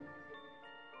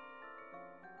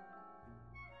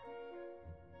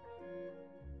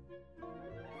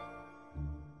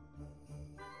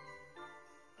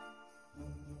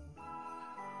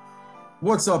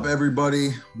What's up,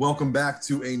 everybody? Welcome back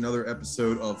to another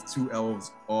episode of Two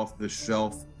Elves Off the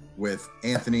Shelf with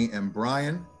Anthony and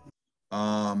Brian.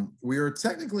 We are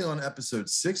technically on episode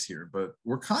 6 here, but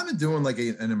we're kind of doing like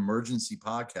an emergency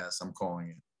podcast, I'm calling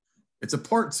it. It's a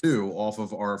part 2 off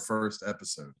of our first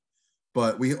episode,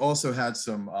 but we also had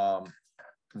some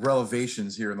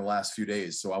revelations here in the last few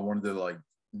days, so I wanted to like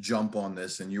jump on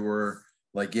this, and you were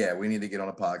like, yeah, we need to get on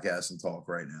a podcast and talk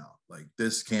right now. Like,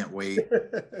 this can't wait.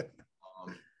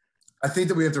 I think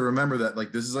that we have to remember that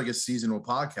like this is like a seasonal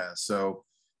podcast, so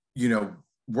you know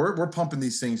we're pumping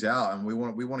these things out, and we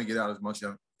want to get out as much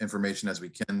information as we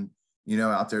can, you know,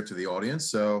 out there to the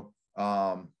audience. So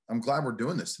I'm glad we're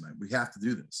doing this tonight. We have to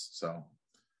do this. So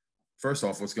first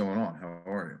off, what's going on? How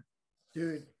are you,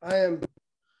 dude? I'm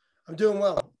doing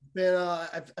well.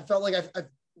 I felt like I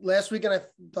last weekend I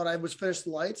thought I was finished the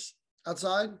lights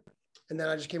outside, and then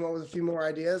I just came up with a few more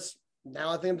ideas. Now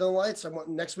I think I'm done lights.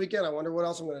 Next weekend. I wonder what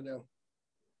else I'm going to do.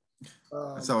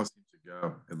 That's how it seems to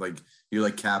go. Like you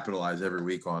like capitalize every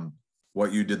week on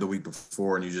what you did the week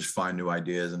before, and you just find new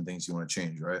ideas and things you want to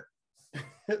change, right?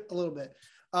 A little bit.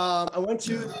 I went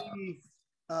to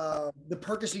the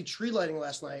Percy tree lighting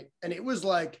last night, and it was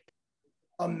like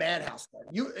a madhouse.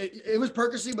 It was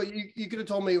Percy, but you could have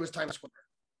told me it was Times Square.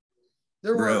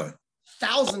 There were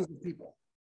thousands of people.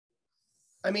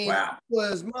 I mean, wow. It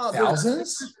was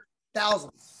thousands.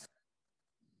 Thousands.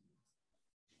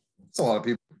 That's a lot of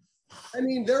people. I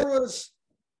mean, there was,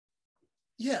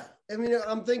 yeah. I mean,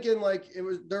 I'm thinking like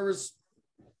there was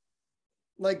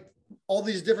like all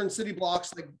these different city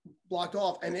blocks like blocked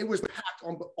off, and it was packed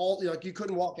on all, you know, like you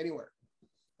couldn't walk anywhere.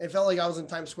 It felt like I was in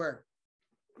Times Square.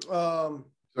 So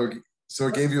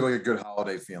it gave you like a good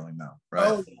holiday feeling now, right?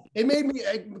 Oh, I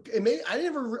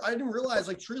didn't realize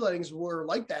like tree lightings were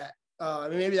like that. I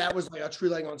mean, maybe that was like a tree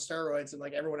lighting on steroids, and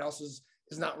like everyone else is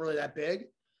not really that big.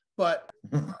 But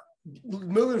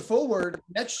moving forward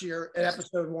next year in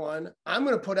episode 1, I'm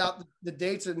going to put out the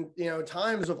dates and, you know,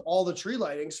 times of all the tree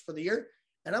lightings for the year,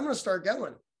 and I'm going to start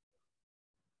going.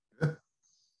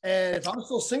 And if I'm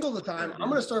still single at the time, I'm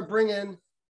going to start bringing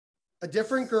a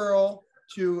different girl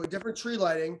to a different tree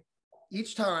lighting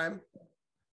each time,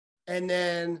 and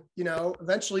then, you know,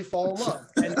 eventually fall in love,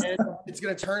 and then it's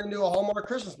going to turn into a Hallmark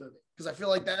Christmas movie, because I feel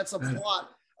like that's a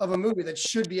plot of a movie that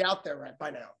should be out there right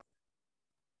by now.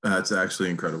 That's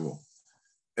actually incredible.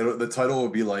 The title will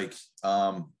be like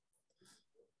The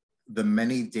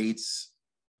Many Dates.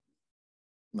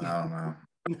 I don't know.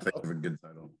 I think of a good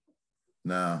title.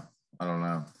 No, I don't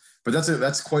know. But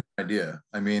that's quite an idea.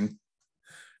 I mean,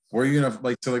 were you gonna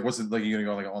like, so like, what's it like? You gonna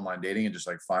go on like online dating and just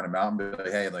like find them out and be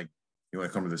like, hey, like, you want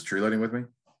to come to this tree lighting with me?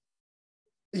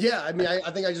 Yeah, I mean,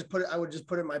 I think I would just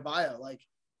put it in my bio, like,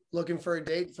 looking for a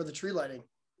date for the tree lighting.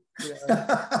 You know?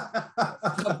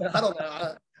 I don't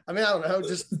know. I don't know.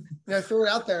 Just, you know, throw it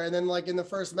out there, and then like in the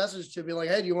first message to be like,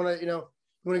 hey, do you want to go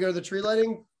to the tree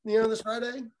lighting, you know, this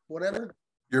Friday, whatever.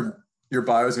 Your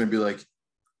bio is gonna be like,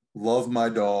 love my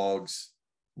dogs,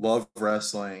 love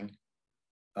wrestling,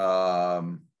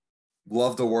 love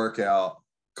to work out,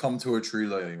 come to a tree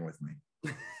lighting with me.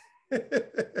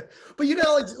 But you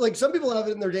know, like some people have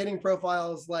it in their dating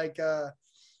profiles, like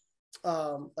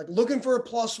looking for a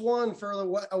 +1 for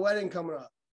a wedding coming up.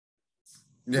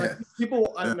 Yeah, like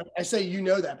people. I say, you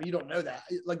know that, but you don't know that.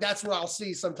 Like that's what I'll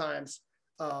see sometimes.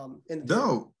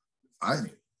 No, I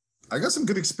got some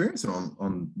good experience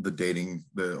on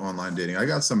the online dating. I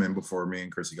got some in before me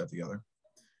and Chrissy got together.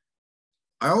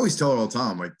 I always tell her all the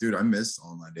time, like, dude, I miss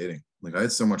online dating. Like, I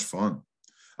had so much fun.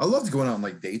 I loved going out on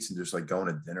like dates and just like going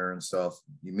to dinner and stuff.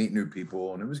 You meet new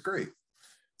people, and it was great.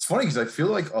 It's funny because I feel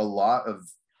like a lot of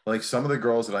like some of the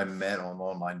girls that I met on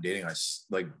online dating, I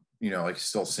like, you know, like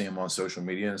still see them on social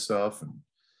media and stuff. And,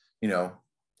 you know,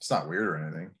 it's not weird or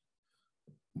anything.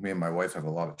 Me and my wife have a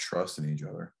lot of trust in each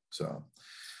other. So,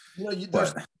 you know,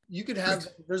 there's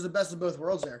the best of both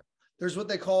worlds there. There's what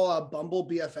they call a Bumble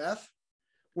BFF,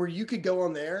 where you could go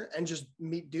on there and just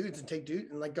meet dudes and take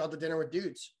dudes and like go out to dinner with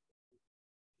dudes.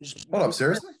 Hold up,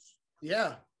 seriously?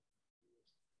 Yeah.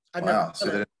 Wow. So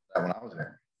they didn't do that when I was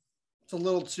there. It's a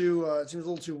little too it seems a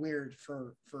little too weird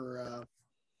for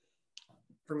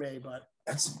me, but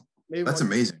that's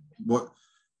amazing. What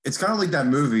it's kind of like that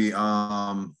movie,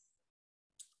 I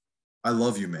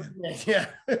Love You, Man. Yeah.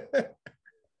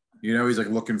 You know, he's like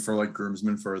looking for like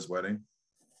groomsmen for his wedding.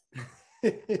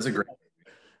 That's a great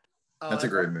movie. That's a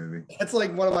great movie. That's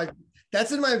like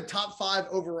that's in my top 5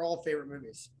 overall favorite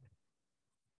movies.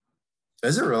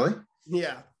 Is it really?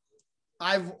 Yeah.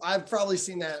 I've probably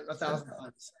seen that 1,000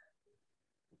 times.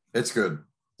 It's good.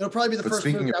 It'll probably be the first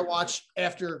movie I watch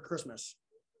after Christmas.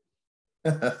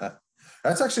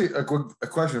 That's actually a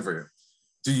question for you.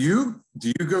 Do you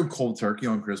go cold turkey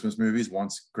on Christmas movies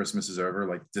once Christmas is over,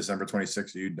 like December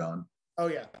 26th? Are you done? Oh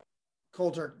yeah,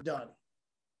 cold turkey done.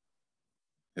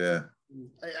 Yeah.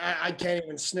 I can't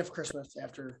even sniff Christmas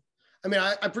after. I mean,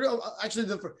 I actually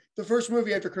the first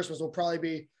movie after Christmas will probably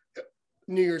be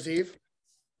New Year's Eve.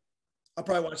 I'll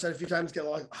probably watch that a few times, get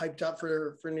like hyped up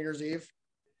for New Year's Eve.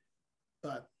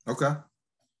 But Okay.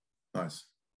 Nice.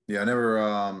 Yeah, I never.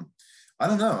 I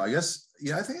don't know. I guess.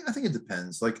 Yeah, I think it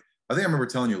depends. Like, I think I remember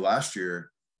telling you last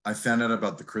year, I found out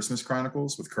about the Christmas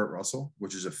Chronicles with Kurt Russell,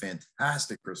 which is a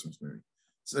fantastic Christmas movie.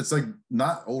 So it's like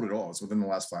not old at all. It's within the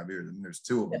last 5 years, and there's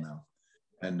 2 of them now.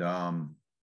 And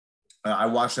I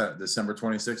watched that December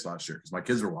 26th last year because my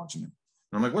kids were watching it.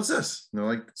 And I'm like, "What's this?" And they're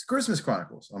like, "It's Christmas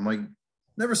Chronicles." I'm like,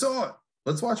 "Never saw it.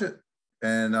 Let's watch it."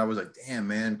 And I was like, "Damn,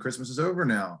 man, Christmas is over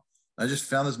now." I just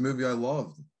found this movie I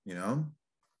loved. You know,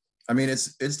 I mean,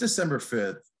 it's December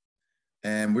 5th,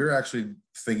 and we were actually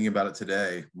thinking about it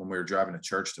today when we were driving to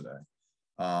church today.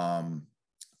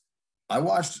 I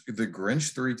watched The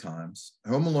Grinch 3 times,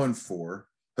 Home Alone 4,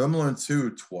 Home Alone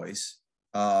 2 twice,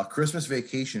 Christmas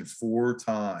Vacation 4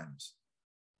 times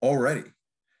already.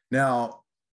 Now,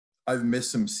 I've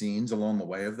missed some scenes along the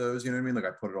way of those, you know what I mean? Like,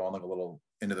 I put it on like a little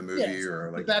into the movie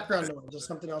or like background noise, just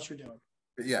something else you're doing.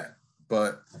 Yeah,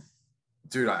 but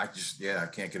dude, I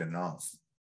can't get enough.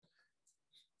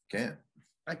 I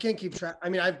can't keep track. I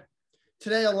mean,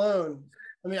 today alone,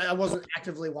 I mean, I wasn't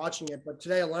actively watching it, but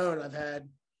today alone, I've had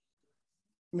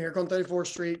Miracle on 34th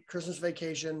Street, Christmas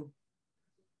Vacation,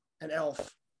 and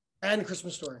Elf, and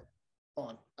Christmas Story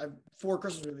on. I have 4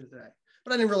 Christmas movies today,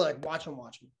 but I didn't really like watch them.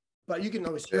 But you can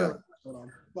always hear what's going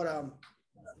on. But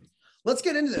let's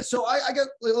get into this. So I got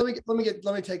let me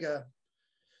take a.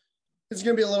 It's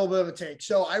going to be a little bit of a take.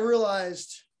 So I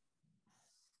realized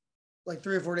like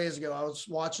 3 or 4 days ago, I was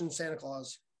watching Santa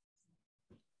Claus,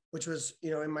 which was,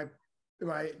 in my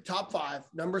top 5,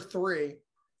 number 3. I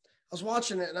was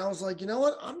watching it and I was like, you know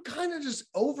what? I'm kind of just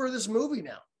over this movie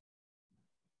now.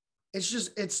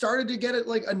 It started to get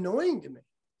like annoying to me.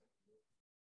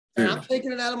 And I'm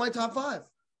taking it out of my top 5.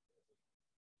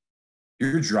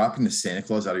 You're dropping the Santa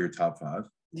Claus out of your top 5?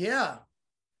 Yeah.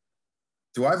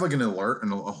 Do I have like an alert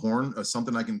and a horn or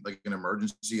something I can, like an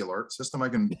emergency alert system I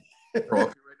can throw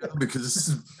up here right now?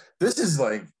 Because this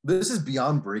is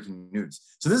beyond breaking news.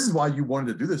 So this is why you wanted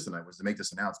to do this tonight, was to make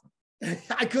this announcement.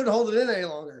 I couldn't hold it in any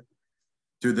longer.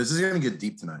 Dude, this is going to get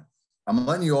deep tonight. I'm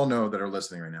letting you all know that are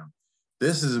listening right now.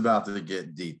 This is about to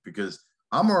get deep because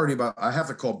I have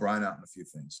to call Brian out on a few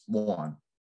things. 1,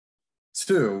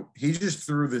 2, he just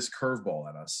threw this curveball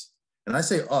at us. And I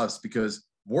say us because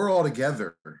we're all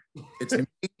together. It's me,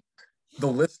 the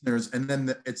listeners, and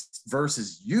then it's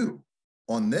versus you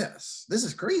on this. This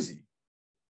is crazy.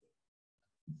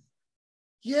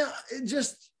 Yeah,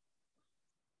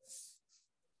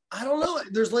 I don't know.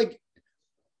 There's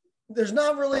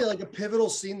not really like a pivotal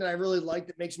scene that I really like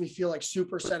that makes me feel like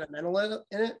super sentimental in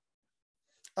it.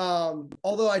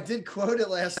 Although I did quote it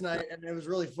last night, and it was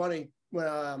really funny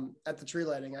when at the tree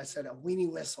lighting, I said a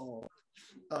weenie whistle.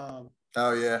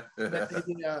 Oh yeah.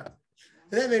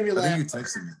 That made me laugh. I think you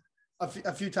texted me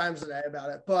a few times today about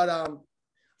it, but I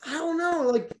don't know.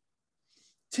 Like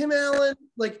Tim Allen,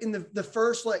 like in the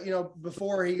first, like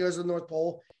before he goes to the North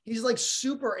Pole, he's like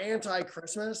super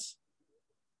anti-Christmas,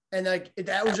 and like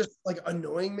that was just like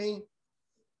annoying me.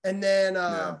 And then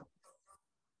I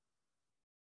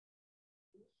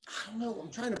don't know.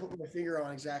 I'm trying to put my finger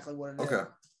on exactly what it is. Okay.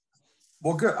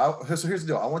 Well, good. So here's the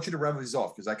deal. I want you to rattle these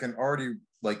off because I can already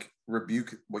like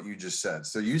rebuke what you just said.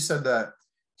 So you said that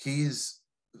Tim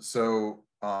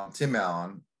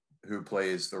Allen, who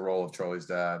plays the role of Charlie's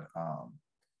dad,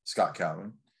 Scott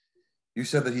Calvin, you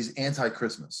said that he's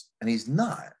anti-Christmas, and he's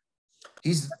not.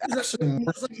 He's actually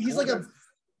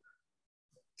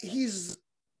he's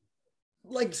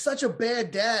like such a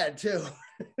bad dad too.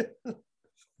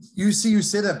 You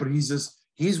say that, but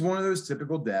he's one of those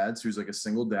typical dads who's like a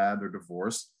single dad or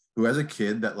divorced who has a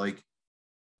kid that like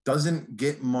doesn't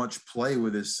get much play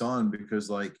with his son because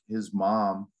like his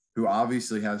mom, who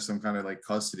obviously has some kind of like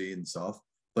custody and stuff,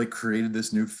 like created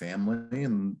this new family,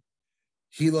 and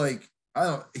he like,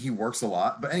 he works a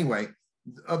lot, but anyway,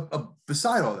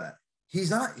 beside all that, he's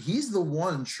the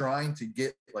one trying to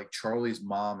get like Charlie's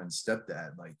mom and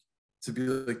stepdad like to be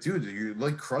like, dude, you're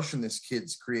like crushing this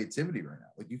kid's creativity right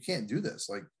now. Like, you can't do this.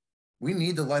 Like, we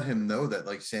need to let him know that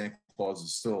like Santa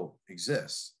Claus still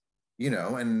exists,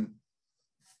 and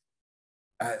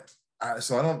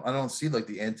so I don't see like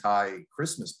the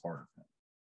anti-Christmas part of him.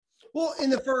 Well,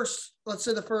 in let's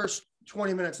say the first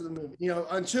 20 minutes of the movie,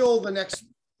 until the next,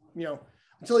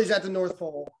 until he's at the North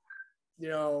Pole,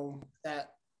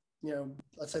 that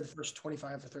let's say the first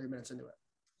 25 or 30 minutes into it.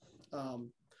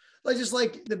 Like just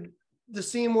like the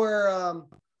scene where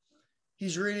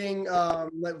he's reading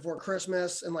Night Before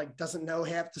Christmas and like doesn't know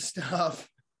half the stuff,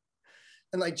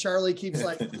 and like Charlie keeps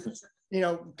like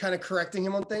kind of correcting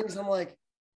him on things. And I'm like,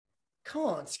 come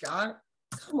on, Scott,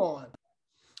 come on.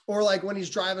 Or like when he's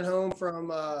driving home from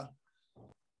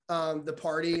the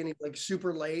party and he's like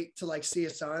super late to like see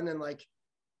his son, and like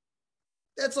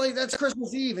that's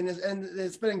Christmas Eve, and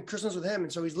it's spending Christmas with him,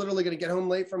 and so he's literally going to get home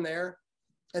late from there,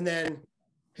 and then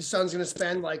his son's going to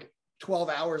spend like 12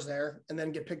 hours there and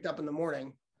then get picked up in the morning.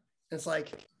 And it's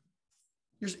like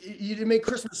you didn't make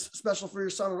Christmas special for your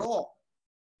son at all.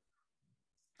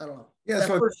 I don't know. Yeah, that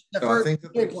first I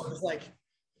think was like,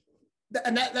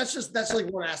 and that's like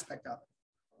one aspect of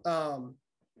it.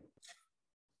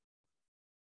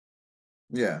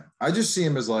 Yeah, I just see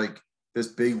him as like this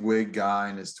big wig guy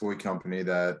in his toy company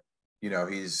that,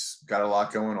 he's got a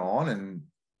lot going on, and,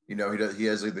 he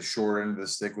has like the short end of the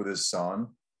stick with his son.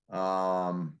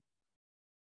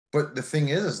 But the thing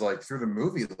is like through the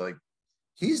movie, like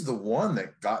he's the one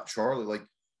that got Charlie. Like,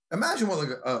 imagine what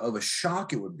like of a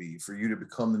shock it would be for you to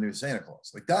become the new Santa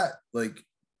Claus. Like that, like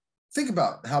think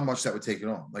about how much that would take it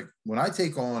on. Like when I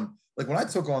took on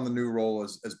the new role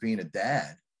as being a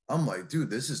dad, I'm like, dude,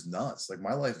 this is nuts. Like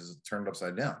my life is turned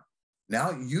upside down.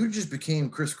 Now you just became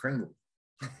Kris Kringle.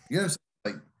 You know what I'm saying?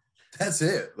 Like that's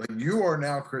it. Like you are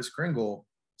now Kris Kringle.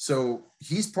 So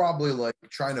he's probably like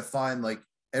trying to find like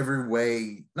every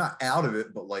way, not out of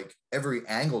it, but like every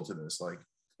angle to this. Like,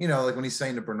 like when he's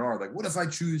saying to Bernard, like, what if I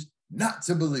choose not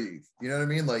to believe? You know what I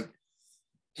mean? Like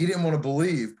he didn't want to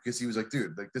believe because he was like,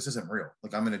 dude, like this isn't real.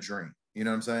 Like I'm in a dream. You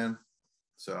know what I'm saying?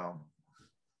 So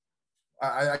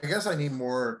I guess I need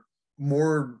more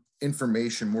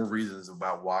information, more reasons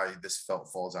about why this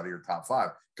falls out of your top 5,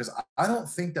 because I don't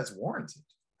think that's warranted.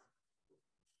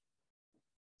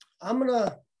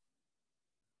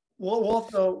 We'll have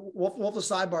to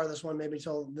sidebar this one maybe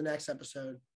till the next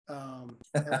episode.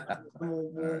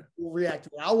 We'll react to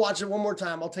it. I'll watch it one more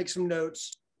time. I'll take some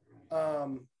notes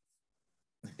on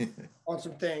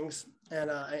some things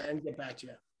and get back to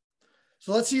you.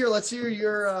 So let's hear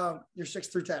your 6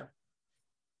 through 10.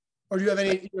 Or do you have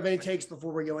any takes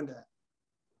before we go into that?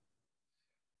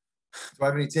 Do I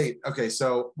have any take? Okay,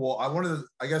 so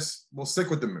I guess we'll stick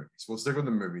with the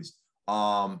movies.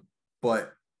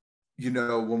 But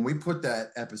when we put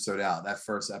that episode out, that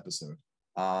first episode,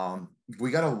 we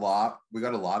got a lot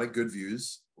of good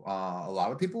views. A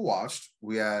lot of people watched.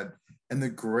 And the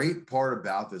great part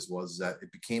about this was that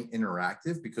it became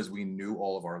interactive because we knew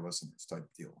all of our listeners type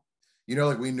deal.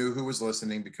 Like we knew who was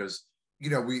listening because,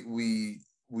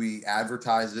 we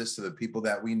advertise this to the people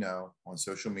that we know on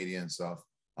social media and stuff.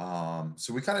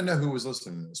 So we kind of know who was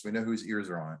listening to this. We know whose ears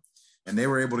are on it. And they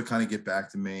were able to kind of get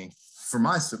back to me for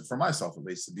myself, at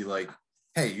least, to be like,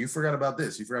 hey, you forgot about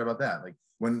this. You forgot about that. Like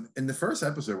when in the first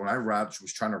episode, when I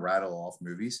was trying to rattle off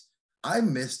movies, I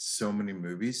missed so many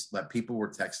movies that people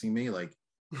were texting me like,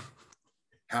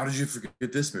 how did you forget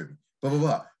this movie? Blah, blah,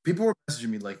 blah. People were messaging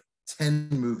me like 10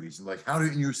 movies. And like, how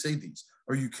didn't you say these?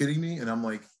 Are you kidding me? And I'm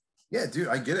like, yeah, dude,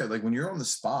 I get it. Like when you're on the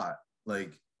spot,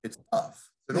 like it's tough.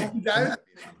 So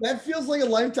that feels like a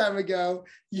lifetime ago.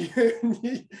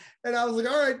 And I was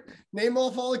like, all right, name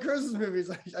off all the Christmas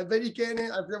movies. I bet you can't.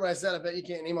 I forget what I said. I bet you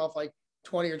can't name off like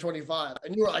 20 or 25.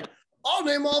 And you were like, I'll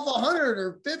name off 100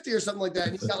 or 50 or something like that.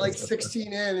 And you got like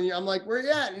 16 in. And I'm like, where you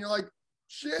at? And you're like,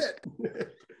 shit.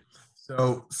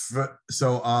 So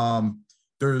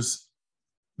there's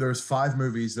 5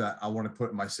 movies that I want to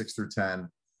put in my 6 through 10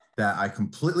 that I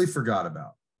completely forgot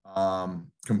about.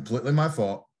 Completely my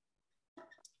fault.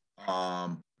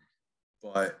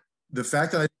 But the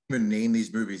fact that I didn't even name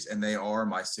these movies and they are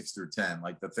my 6 through 10,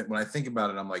 like when I think about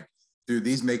it, I'm like, dude,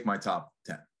 these make my top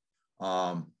 10.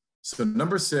 So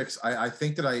number 6, I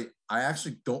think that I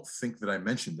actually don't think that I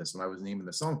mentioned this when I was naming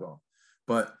the song off,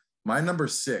 but my number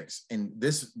 6, and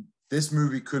this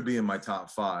movie could be in my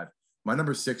top 5. My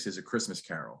number 6 is A Christmas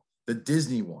Carol, the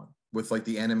Disney one with like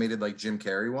the animated like Jim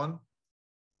Carrey one.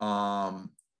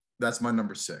 That's my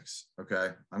number 6. Okay,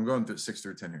 I'm going through 6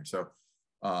 through 10 here. So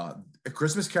A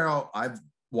Christmas Carol, I've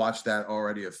watched that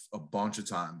already a bunch of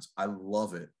times. I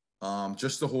love it.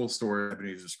 Just the whole story of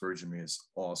Ebenezer Scrooge to me is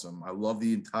awesome. I love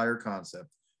the entire concept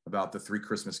about the 3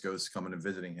 Christmas ghosts coming and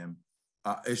visiting him.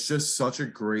 It's just such a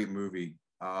great movie,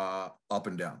 up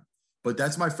and down. But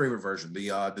that's my favorite version.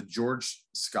 The George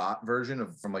Scott version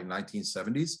from like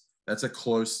 1970s. That's a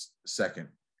close second.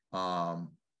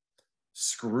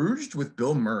 Scrooged with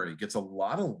Bill Murray gets a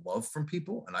lot of love from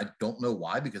people, and I don't know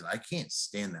why, because I can't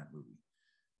stand that movie.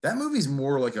 That movie's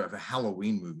more like a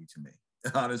Halloween movie to me.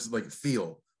 Honestly, like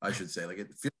feel I should say. Like it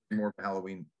feels more of a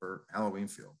Halloween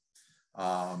feel.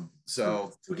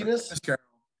 So spookiness.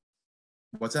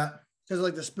 What's that? Because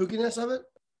like the spookiness of it.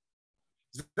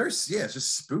 It's very, yeah, it's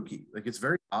just spooky. Like it's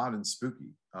very odd and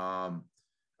spooky. I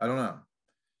don't know.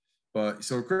 But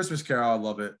so Christmas Carol, I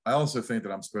love it. I also think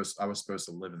that I was supposed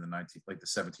to live in the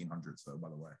 1700s though, by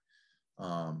the way.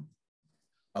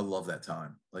 I love that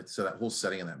time. Like, so that whole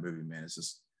setting in that movie, man, it's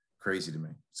just crazy to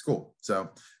me. It's cool. So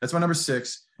that's my number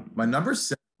 6. My number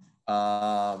 7,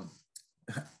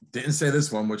 didn't say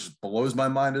this one, which blows my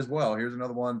mind as well. Here's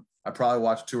another one. I probably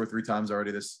watched 2 or 3 times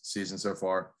already this season so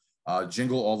far.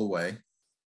 Jingle All the Way.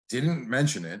 Didn't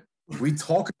mention it. We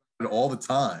talk about it all the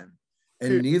time, and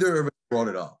dude, neither of us brought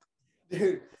it up.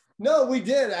 Dude, no, we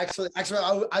did actually.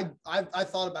 Actually, I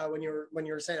thought about it when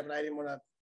you were saying it, but I didn't want to,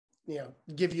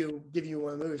 give you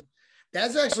one of the movies.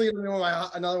 That's actually another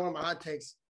one of my hot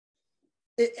takes.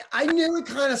 I knew it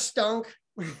kind of stunk,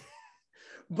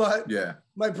 but yeah,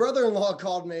 my brother-in-law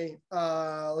called me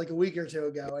like a week or 2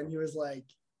 ago, and he's like,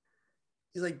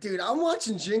 dude, I'm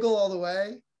watching Jingle All the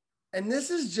Way, and this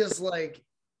is just like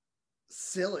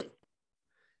silly.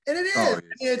 And it is. Oh,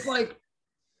 yeah. It's like,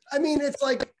 I mean, it's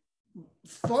like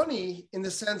funny in the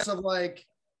sense of like,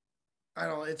 I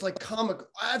don't know, it's like comical.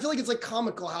 I feel like it's like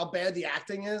comical how bad the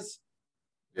acting is.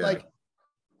 Yeah. Like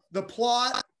the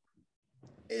plot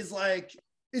is like,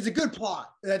 it's a good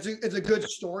plot. It's a good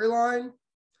storyline,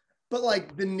 but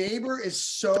like the neighbor is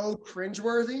so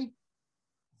cringeworthy.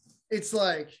 It's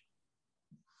like,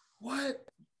 what?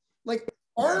 Like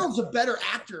Arnold's a better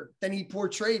actor than he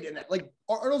portrayed in it. Like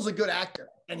Arnold's a good actor,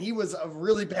 and he was a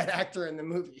really bad actor in the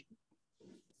movie.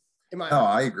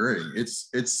 I agree.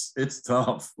 It's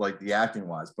tough, like the acting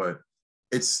wise, but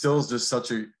it's still just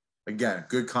such a, again,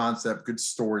 good concept, good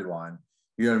storyline.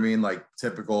 You know what I mean? Like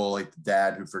typical, like the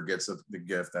dad who forgets the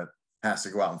gift that has to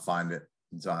go out and find it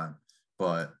in time.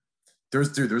 But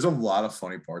there's a lot of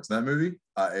funny parts in that movie.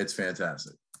 It's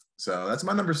fantastic. So that's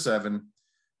my number 7.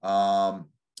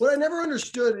 What I never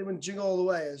understood when Jingle All the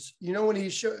Way is, when he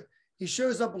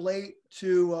shows up late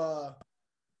to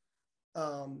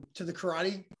the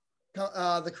karate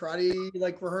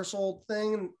like rehearsal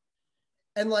thing,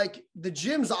 and like the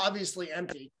gym's obviously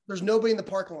empty. There's nobody in the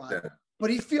parking lot, yeah. But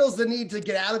he feels the need to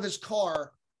get out of his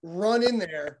car, run in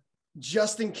there,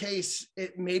 just in case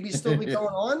it maybe still be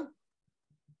going on.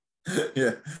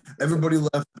 Yeah, everybody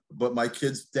left, but my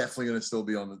kid's definitely going to still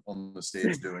be on the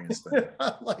stage doing his thing.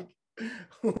 Like,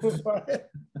 what?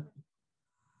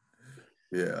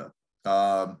 Yeah.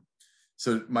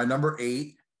 So my number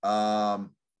 8, probably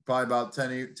about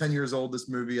 10 years old. This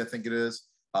movie, I think it is,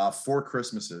 4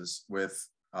 Christmases with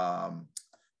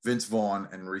Vince Vaughn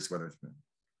and Reese Witherspoon.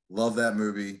 Love that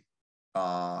movie.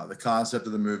 The concept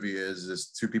of the movie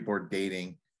is 2 people are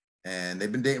dating, and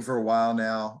they've been dating for a while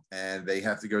now, and they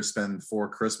have to go spend 4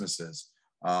 Christmases.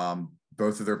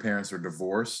 Both of their parents are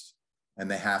divorced, and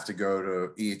they have to go to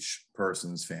each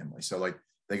person's family. So like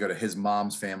they go to his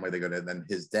mom's family, they go to then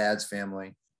his dad's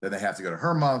family, then they have to go to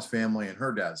her mom's family and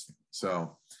her dad's family.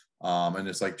 So, and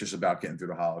it's like just about getting through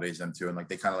the holidays, them two, and like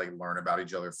they kind of like learn about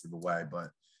each other through the way.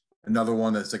 But another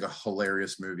one that's like a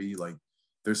hilarious movie. Like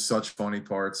there's such funny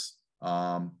parts.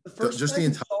 The first just time the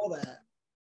entire saw that,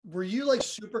 were you like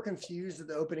super confused at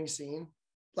the opening scene?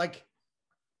 Like,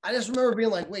 I just remember being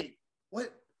like, wait,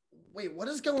 what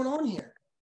is going on here?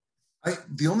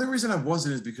 The only reason I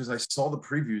wasn't is because I saw the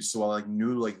previews, so I like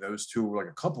knew like those two were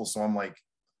like a couple. So I'm like,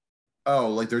 oh,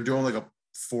 like they're doing like a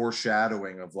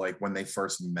foreshadowing of like when they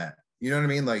first met. You know what I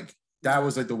mean? Like that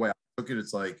was like the way I took it.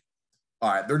 It's like,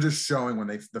 all right, they're just showing when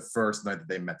the first night that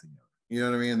they met together. You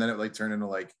know what I mean? And then it like turned into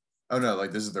like, oh no,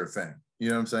 like this is their thing. You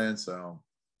know what I'm saying? So,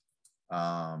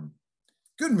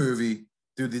 good movie,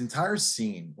 dude. The entire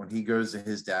scene when he goes to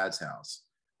his dad's house.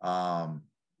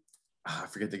 I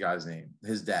forget the guy's name.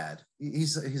 His dad.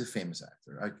 He's a famous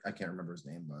actor. I can't remember his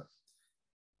name, but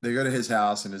they go to his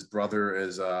house, and his brother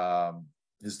is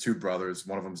his 2 brothers.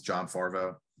 One of them is John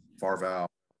Farvo,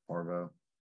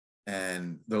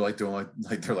 and they're like doing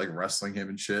like they're like wrestling him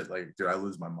and shit. Like, dude, I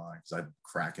lose my mind because I'm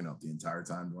cracking up the entire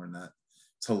time during that.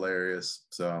 It's hilarious.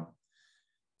 So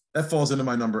that falls into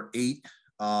my number 8.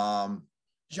 John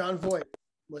Voight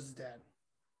was his dad.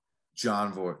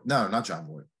 John Voight. No, not John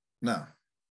Voight. No.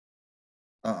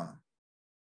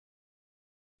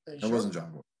 It wasn't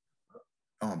John Voight.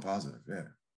 Oh, I'm positive. Yeah.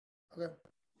 Okay.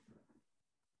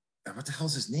 And what the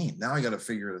hell's his name? Now I got to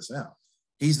figure this out.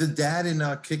 He's the dad in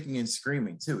Kicking and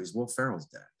Screaming too. He's Will Ferrell's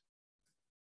dad.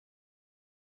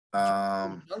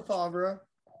 John Favreau.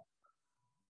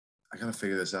 I gotta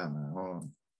figure this out now. Hold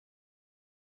on.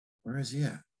 Where is he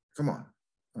at? Come on.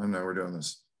 Oh no, we're doing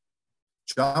this.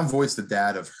 John Voight's the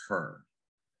dad of her.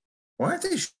 Why aren't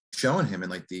they showing him in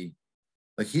like he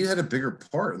had a bigger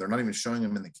part and they're not even showing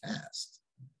him in the cast?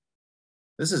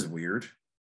 This is weird.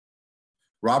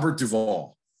 Robert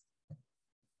Duvall.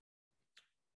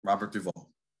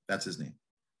 That's his name.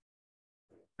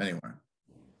 Anyway.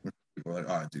 People are like,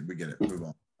 all right, dude, we get it. Move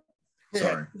on.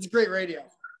 Sorry. It's great radio.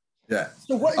 Yeah.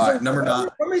 So what? All right, number 9.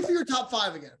 Run me through your top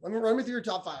 5 again. Run me through your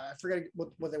top 5. I forget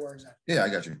what they were exactly. Yeah, I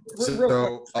got you.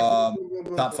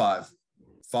 Top 5.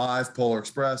 5, Polar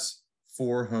Express.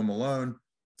 4, Home Alone.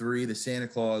 3, The Santa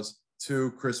Claus.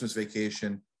 2, Christmas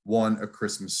Vacation. 1, A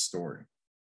Christmas Story.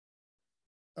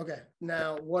 Okay.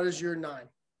 Now, what is your 9?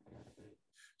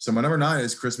 So my number 9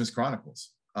 is Christmas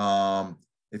Chronicles.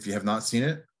 If you have not seen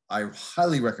it, I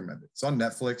highly recommend it. It's on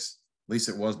Netflix. At least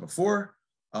it was before.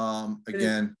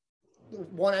 Again,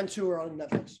 1 and 2 are on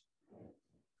Netflix.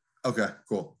 Okay,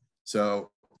 cool. So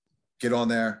get on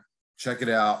there, check it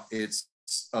out. It's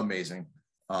amazing.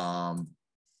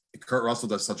 Kurt Russell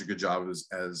does such a good job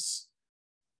as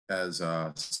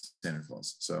Santa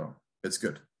Claus. So it's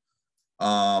good.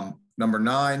 Number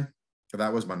 9.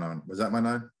 That was my 9. Was that my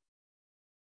 9?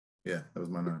 Yeah, that was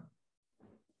my 9.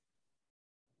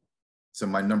 So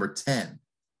my number 10.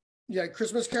 You got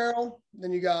Christmas Carol.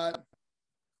 Then you got,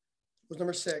 was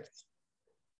number 6.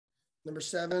 Number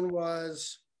 7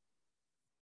 was.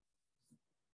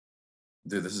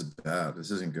 Dude, this is bad. This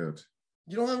isn't good.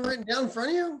 You don't have it written down in front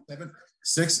of you?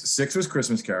 6 was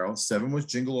Christmas Carol. 7 was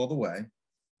Jingle All the Way.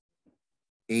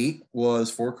 8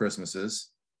 was Four Christmases.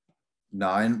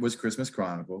 9 was Christmas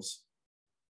Chronicles.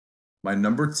 My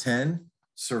number 10,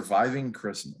 Surviving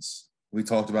Christmas. We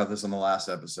talked about this on the last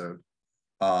episode.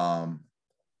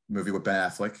 Movie with Ben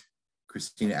Affleck,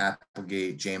 Christina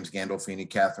Applegate, James Gandolfini,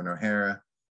 Catherine O'Hara.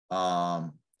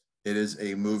 It is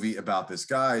a movie about this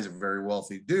guy. He's a very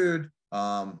wealthy dude.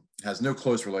 Has no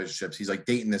close relationships. He's like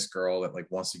dating this girl that like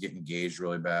wants to get engaged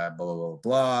really bad, blah, blah,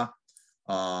 blah,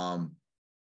 blah.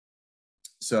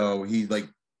 So he like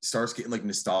starts getting like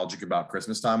nostalgic about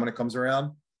Christmas time when it comes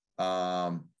around.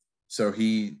 So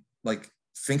he like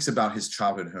thinks about his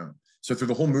childhood home. So through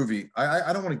the whole movie,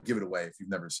 I don't want to give it away if you've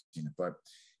never seen it, but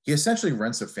he essentially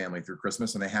rents a family through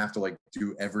Christmas and they have to like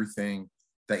do everything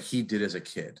that he did as a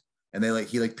kid. And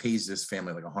he pays this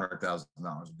family like $100,000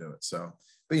 to do it. So,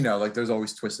 but you know, like there's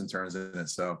always twists and turns in it.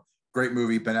 So great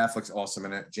movie. Ben Affleck's awesome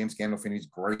in it. James Gandolfini's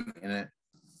great in it.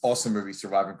 Awesome movie,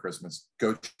 Surviving Christmas.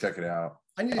 Go check it out.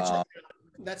 I need to check it out.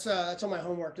 That's on my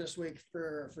homework this week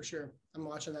for sure. I'm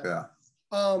watching that. Yeah.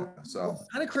 So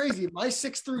kind of crazy. My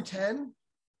 6 through 10,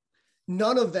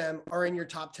 none of them are in your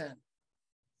top 10.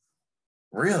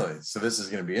 Really? So this is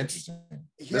going to be interesting.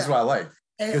 Yeah. This is what I like.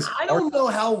 And I don't know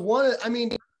how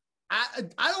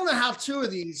I don't know how 2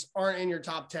 of these aren't in your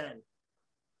top 10.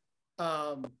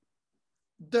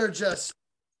 They're just,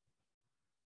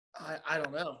 I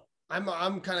don't know.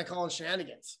 I'm kind of calling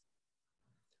shenanigans.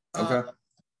 Okay.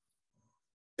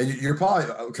 And you're probably,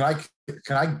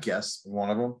 can I guess one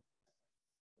of them?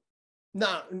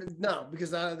 No,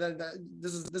 because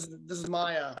this is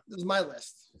my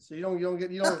list. So you don't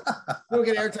get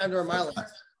airtime during my list.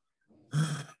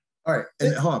 All right,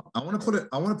 and hold on. I want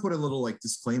to put a little like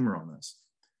disclaimer on this.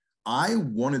 I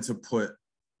wanted to put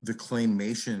the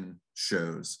claymation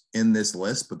shows in this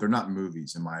list, but they're not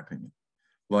movies, in my opinion.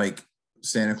 Like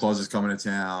Santa Claus is Coming to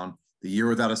Town, The Year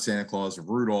Without a Santa Claus,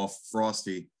 Rudolph,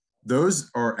 Frosty. Those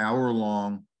are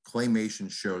hour-long claymation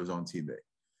shows on TV.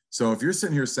 So if you're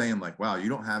sitting here saying like, wow, you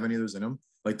don't have any of those in them,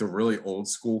 like the really old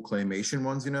school claymation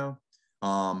ones, you know,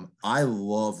 I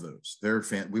love those. They're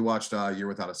we watched Year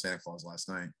Without a Santa Claus last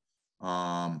night.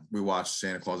 We watched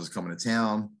Santa Claus is Coming to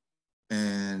Town,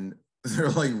 and they're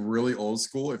like really old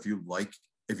school. If you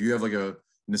have like a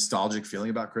nostalgic feeling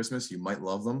about Christmas, you might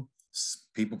love them.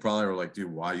 People probably are like,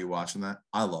 dude, why are you watching that?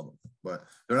 I love them, but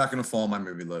they're not going to fall on my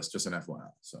movie list, just an FYI.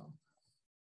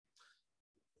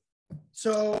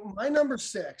 So my number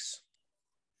 6,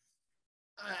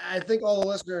 I think all the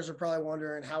listeners are probably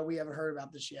wondering how we haven't heard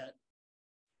about this yet.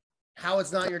 How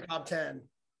it's not your top 10.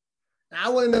 I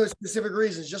want to know specific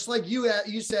reasons, just like you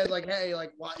said, like, hey,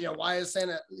 like, why is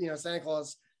Santa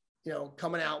Claus,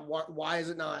 coming out? Why is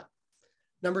it not?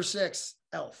 Number 6,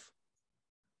 Elf.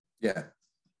 Yeah,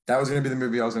 that was going to be the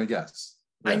movie I was going to guess.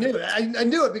 Yeah. I knew it. I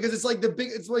knew it because it's like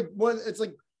it's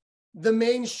like the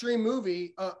mainstream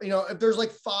movie. If there's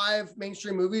like 5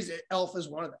 mainstream movies, Elf is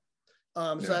one of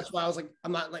them. So that's why I was like,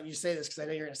 I'm not letting you say this because I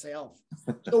know you're going to say Elf.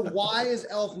 So why is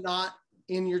Elf not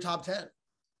in your top 10?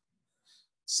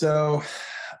 So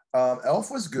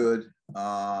Elf was good.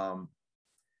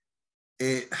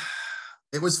 It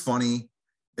was funny.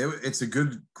 It's a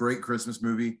great Christmas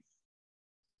movie.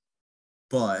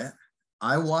 But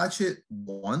I watch it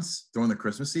once during the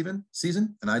Christmas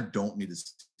season, and I don't need to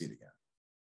see it again.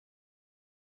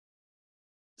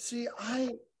 See,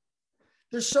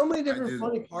 there's so many different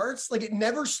funny parts. Like it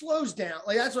never slows down.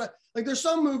 Like that's what like there's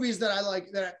some movies that I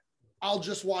like that I'll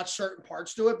just watch certain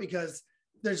parts to it because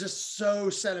they're just so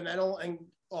sentimental and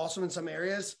awesome in some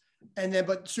areas, and then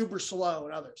but super slow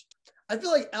in others. I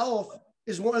feel like Elf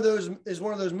is one of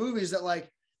those movies that like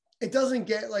it doesn't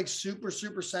get like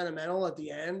super sentimental at the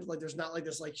end. Like there's not like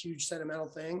this like huge sentimental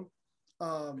thing.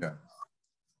 But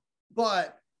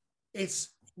it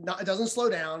doesn't slow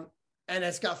down, and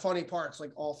it's got funny parts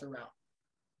like all throughout.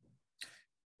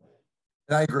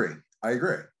 I agree. I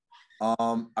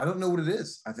don't know what it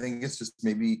is. I think it's just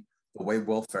maybe the way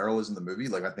Will Ferrell is in the movie.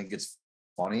 Like I think it's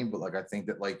funny, but like I think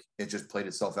that like it just played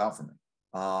itself out for me.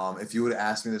 If you would have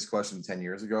asked me this question 10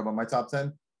 years ago about my top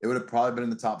 10, it would have probably been in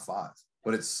the top 5.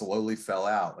 But it slowly fell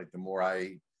out. Like the more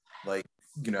I like,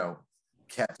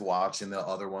 kept watching the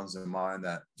other ones in mine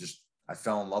that just I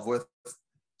fell in love with.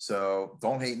 So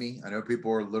don't hate me. I know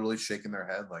people are literally shaking their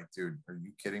head like, dude, are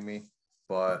you kidding me?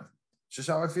 But it's just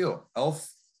how I feel.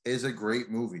 Elf is a great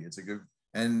movie. It's a good,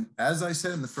 and as I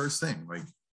said in the first thing, like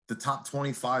the top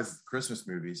 25 Christmas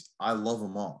movies, I love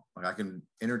them all. Like I can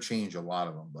interchange a lot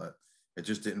of them, but it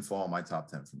just didn't fall in my top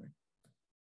 10 for me.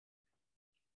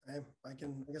 I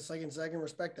guess I can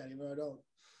respect that, even though I don't.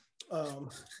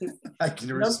 I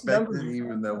can respect it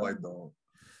even though I don't.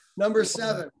 Number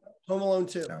 7, Home Alone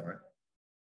 2. All right.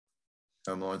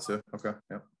 Home Alone 2. Okay.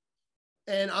 Yep.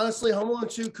 And honestly, Home Alone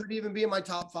 2 could even be in my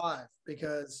top 5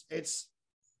 because it's,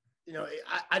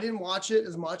 I didn't watch it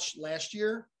as much last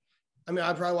year. I mean,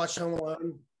 I probably watched Home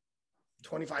Alone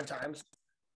 25 times.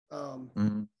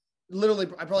 Literally,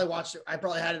 I probably watched it. I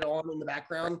probably had it on in the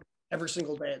background every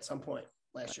single day at some point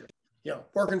last year.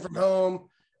 Working from home,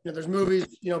 there's movies,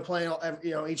 playing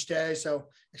each day. So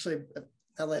actually,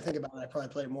 now that I think about it, I probably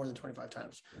played it more than 25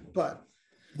 times. But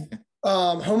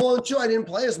Home Alone 2, I didn't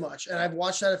play as much, and I've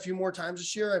watched that a few more times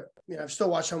this year. I've still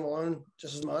watched Home Alone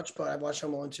just as much, but I've watched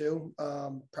Home Alone 2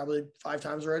 probably 5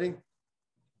 times already.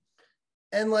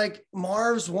 And like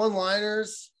Marv's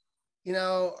one-liners,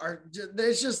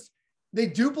 it's just they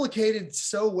duplicated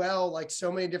so well, like so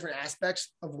many different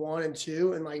aspects of 1 and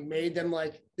 2, and like made them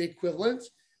like the equivalent,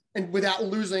 and without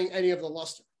losing any of the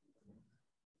luster.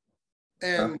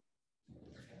 And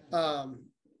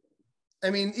I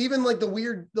mean, even like the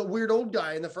weird old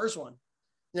guy in the first one,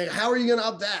 like how are you going to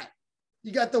up that?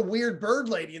 You got the weird bird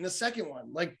lady in the second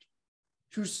one, like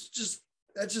that's just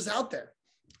out there.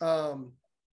 Remember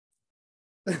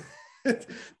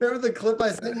the clip I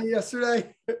sent you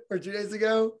yesterday or 2 days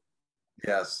ago?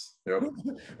 Yes. Yep.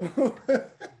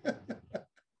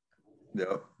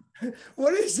 Yep.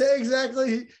 What did he say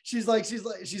exactly? She's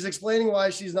explaining why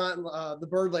she's not the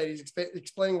bird lady's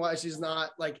explaining why she's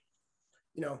not like,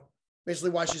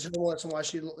 basically why she's homeless and why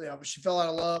she fell out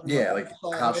of love. Yeah, like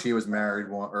how she was married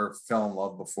or fell in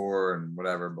love before and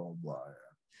whatever, blah blah blah.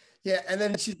 Yeah, and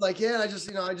then she's like, "Yeah, I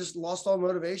just lost all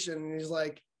motivation." And he's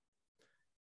like,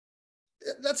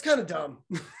 "That's kind of dumb."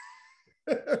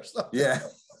 Yeah.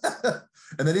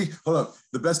 And then hold up.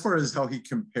 The best part is how he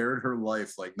compared her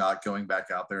life, like not going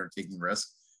back out there and taking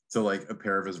risks, to like a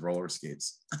pair of his roller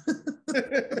skates.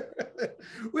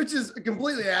 Which is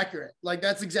completely accurate. Like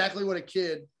that's exactly what a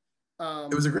kid.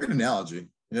 It was a great analogy.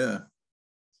 Yeah.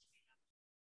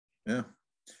 Yeah.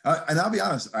 And I'll be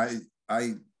honest, I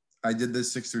did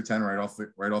this 6 through 10 right off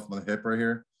my hip right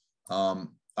here.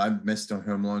 I missed on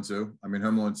Home Alone 2. I mean,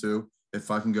 Home Alone 2,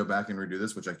 if I can go back and redo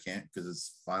this, which I can't because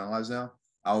it's finalized now,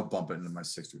 I would bump it into my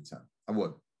 6 through 10. I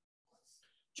would. Do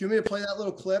you want me to play that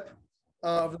little clip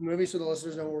of the movie so the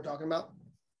listeners know what we're talking about?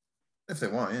 If they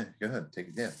want, yeah, go ahead. Take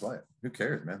it. Yeah, play it. Who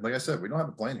cares, man? Like I said, we don't have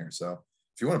a plane here. So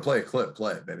if you want to play a clip,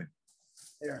 play it, baby.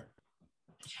 Here.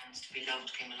 The chance to be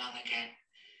loved came along again.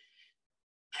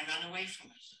 I ran away from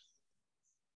it.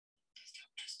 There's no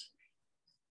trust in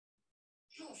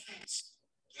me. No offense.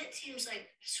 That seems like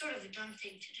sort of a dumb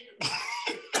thing to do.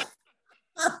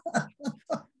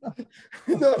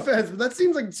 No offense, but that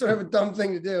seems like sort of a dumb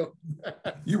thing to do.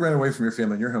 You ran away from your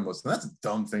family and you're homeless. That's a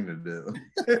dumb thing to do.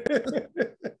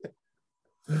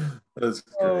 That's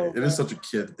great. Oh, it is such a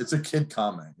kid. It's a kid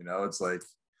comment, It's like,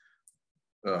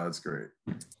 oh, that's great.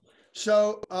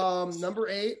 So, number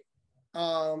 8.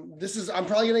 I'm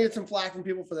probably gonna get some flack from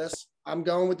people for this. I'm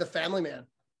going with The Family Man,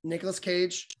 Nicolas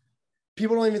Cage.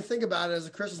 People don't even think about it as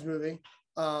a Christmas movie.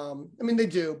 I mean, they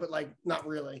do, but like not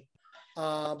really.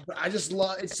 But I just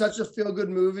love. It's such a feel-good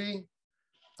movie.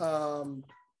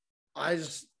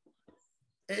 It's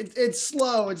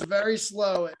slow. It's very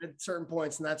slow at certain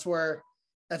points, and that's why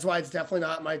it's definitely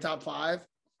not my top 5.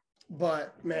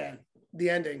 But man, the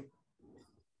ending.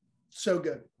 So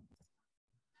good.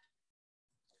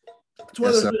 It's one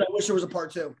of those I wish there was a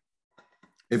part 2.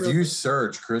 If you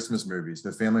search Christmas movies,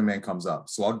 The Family Man comes up.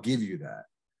 So I'll give you that.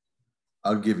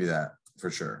 I'll give you that for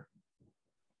sure.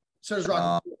 So does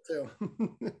Rocky 2.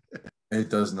 It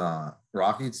does not.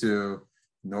 Rocky 2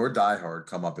 nor Die Hard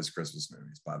come up as Christmas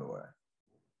movies, by the way.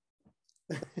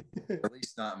 At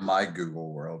least not in my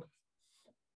Google world.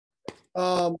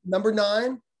 Number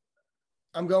 9,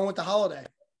 I'm going with The Holiday.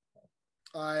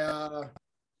 I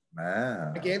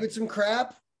gave it some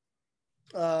crap.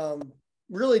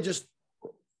 Really just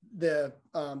the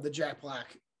Jack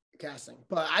Black casting,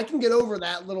 but I can get over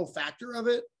that little factor of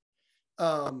it.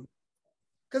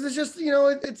 Because it's just,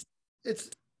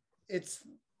 it's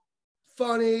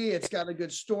funny. It's got a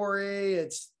good story.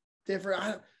 It's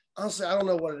different. Honestly, I don't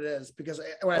know what it is, because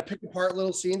when I pick apart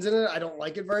little scenes in it, I don't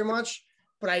like it very much.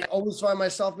 But I always find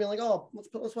myself being like, "Oh,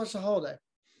 let's watch The Holiday."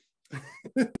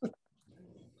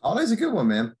 Holiday's a good one,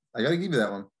 man. I got to give you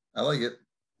that one. I like it.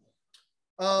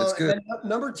 It's good.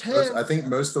 Number 10. I think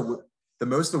most of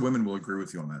the women will agree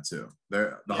with you on that too.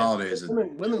 The Holiday is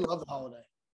women love The Holiday.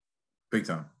 Big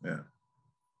time, yeah.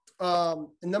 And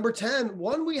number 10,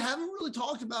 one we haven't really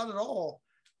talked about at all.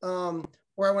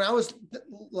 Where when I was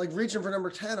like reaching for number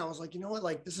 10, I was like, you know what?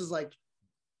 Like, this is like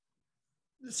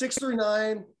 6 through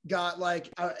 9 got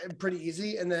like pretty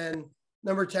easy, and then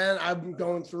number 10, I'm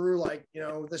going through like,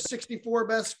 the 64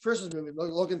 best Christmas movies,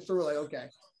 looking through like, okay,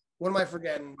 what am I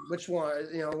forgetting? Which one?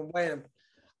 Wait,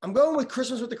 I'm going with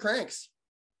Christmas with the Cranks.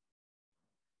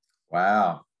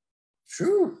 Wow.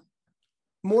 True.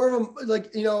 More of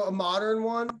a modern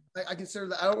one. I consider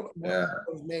that. I don't know when it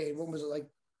was made. When was it, like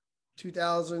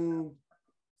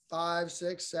 2005,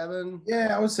 6, 7?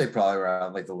 Yeah, I would say probably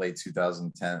around like the late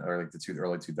 2010 or like the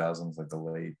early 2000s, like the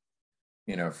late,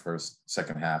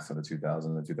 second half of the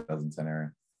 2010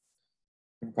 era.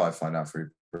 You can probably find out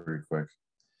pretty quick.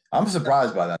 I'm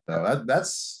surprised by that though.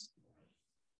 That's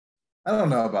I don't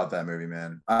know about that movie,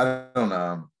 man. I don't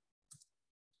know.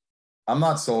 I'm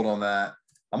not sold on that.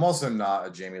 I'm also not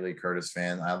a Jamie Lee Curtis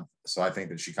fan, so I think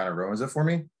that she kind of ruins it for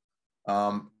me.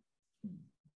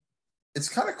 It's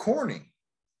kind of corny.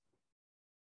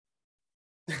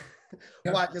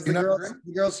 Why? Because the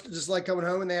girls just like coming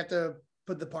home and they have to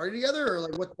put the party together, or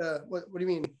like what do you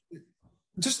mean?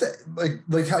 Just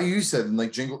like how you said, and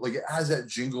like jingle, like it has that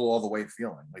jingle all the way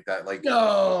feeling, like that. Like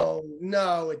no,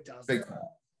 it doesn't.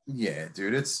 Yeah,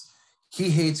 dude, he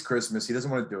hates Christmas. He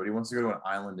doesn't want to do it. He wants to go to an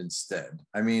island instead.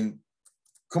 I mean,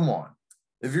 come on.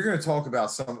 If you're going to talk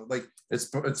about something like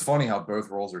it's funny how both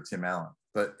roles are Tim Allen,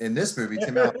 but in this movie,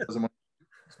 Tim Allen doesn't want to do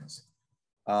Christmas.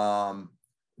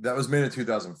 That was made in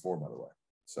 2004, by the way.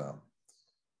 So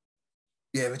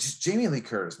yeah, but just Jamie Lee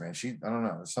Curtis, man. I don't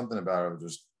know. There's something about her.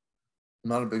 I'm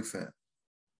not a big fan.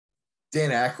 Dan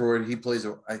Aykroyd, he plays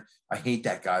I hate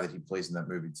that guy that he plays in that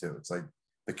movie too. It's like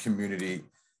the Community.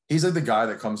 He's like the guy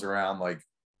that comes around, like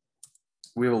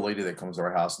we have a lady that comes to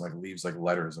our house and like leaves like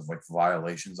letters of like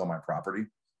violations on my property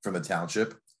from the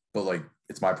township, but like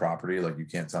it's my property, like you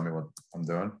can't tell me what I'm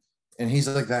doing. And he's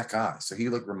like that guy. So he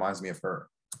like reminds me of her.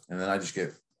 And then I just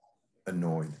get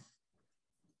annoyed.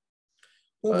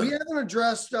 Well, we haven't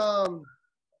addressed the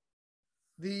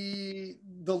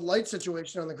light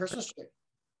situation on the Christmas tree.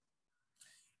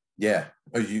 Yeah.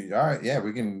 All right. Yeah,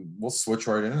 we'll switch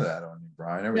right into that on you,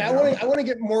 Brian. I want to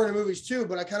get more into movies too,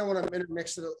 but I kind of want to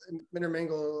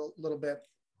intermingle a little bit.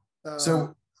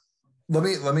 So let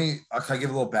me can I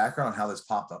give a little background on how this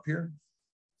popped up here?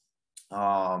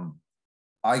 I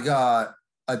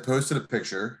posted a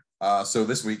picture. So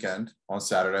this weekend on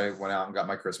Saturday, went out and got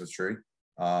my Christmas tree.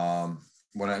 Went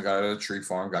out and got it at a tree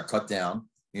farm, got cut down,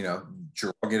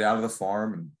 drug it out of the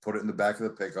farm and put it in the back of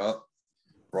the pickup,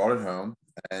 brought it home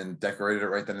and decorated it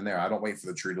right then and there. I don't wait for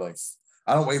the tree to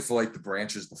I don't wait for like the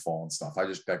branches to fall and stuff. I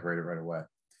just decorate it right away.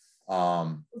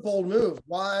 Bold move.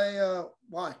 Why?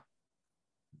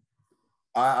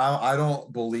 I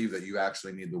don't believe that you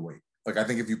actually need to wait. Like, I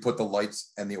think if you put the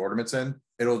lights and the ornaments in,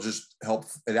 it'll just help.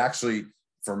 It actually,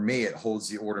 for me, it holds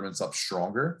the ornaments up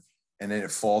stronger and then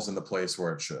it falls into place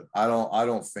where it should. I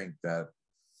don't think that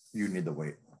you need to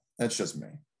wait. That's just me.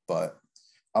 But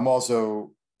I'm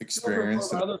also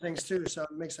experienced in other things too, so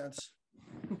it makes sense.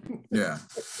 Yeah.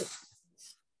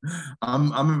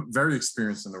 I'm very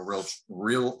experienced in the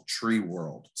real tree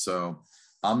world. So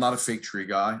I'm not a fake tree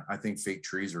guy. I think fake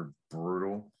trees are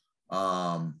brutal.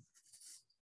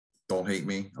 Don't hate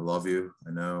me. I love you.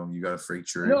 I know you got a fake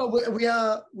tree. No, we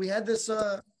had this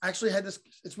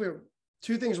it's weird.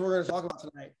 Two things we're going to talk about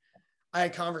tonight. I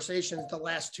had conversations the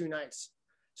last 2 nights.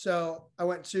 So I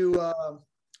went to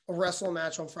wrestling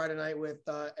match on Friday night with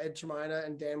Ed Termina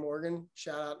and Dan Morgan.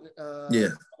 Shout out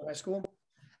high school.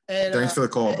 And thanks for the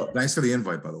call. Thanks for the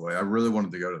invite, by the way. I really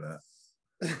wanted to go to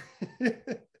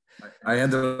that. I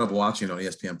ended up watching it on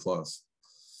ESPN Plus.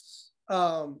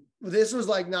 This was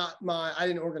like not my, I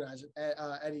didn't organize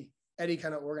it. Eddie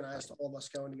kind of organized all of us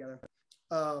going together.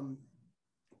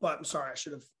 But I'm sorry, I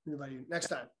should have invited you next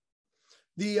time.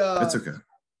 It's okay.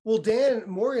 Well, Dan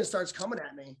Morgan starts coming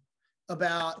at me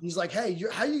about, he's like, hey, you're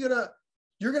gonna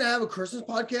have a Christmas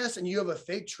podcast and you have a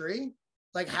fake tree?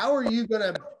 Like, how are you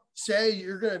gonna say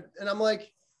you're gonna, and I'm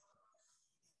like,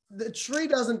 the tree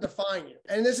doesn't define you.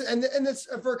 And it's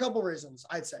for a couple of reasons,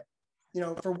 I'd say. You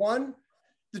know, for one,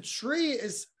 the tree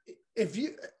is, if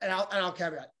you, and I'll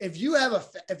caveat, if you have a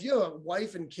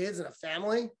wife and kids and a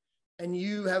family and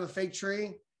you have a fake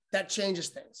tree, that changes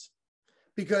things,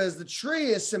 because the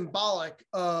tree is symbolic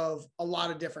of a lot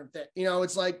of different things. You know,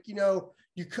 it's like, you know,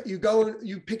 you go and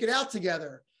you pick it out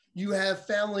together. You have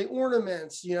family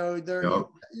ornaments, you know,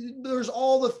 there's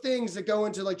all the things that go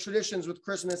into like traditions with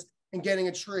Christmas and getting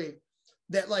a tree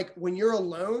that, like, when you're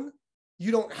alone, you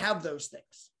don't have those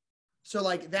things. So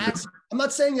like that's, I'm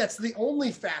not saying that's the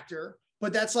only factor,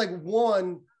 but that's like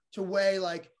one to weigh,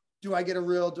 like, do I get a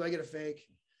real, do I get a fake?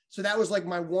 So that was like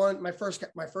my first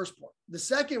point. The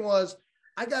second was,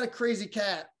 I got a crazy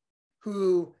cat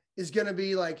who is going to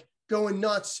be like going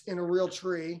nuts in a real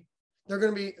tree. They're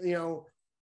going to be, you know,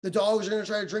 the dogs are going to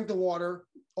try to drink the water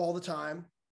all the time.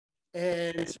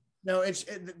 And it's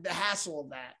the hassle of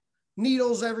that.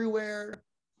 Needles everywhere.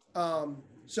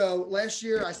 So last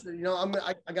year I said, you know,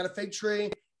 I got a fake tree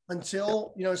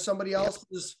until, you know, somebody else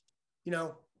is, you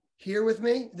know, here with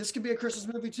me. This could be a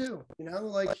Christmas movie too, you know,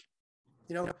 like,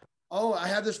 you know, oh, I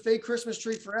have this fake Christmas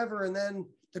tree forever. And then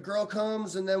the girl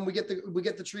comes and then we get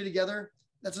the tree together.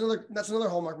 That's another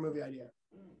Hallmark movie idea.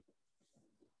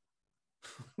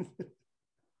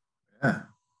 Yeah.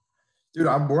 Dude,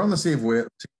 we're on the same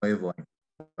wavelength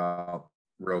about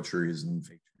real trees and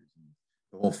fake trees and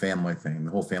the whole family thing,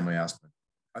 the whole family aspect.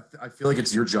 I feel like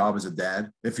it's your job as a dad,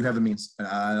 if you have the means, and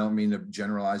I don't mean a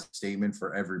generalized statement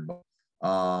for everybody.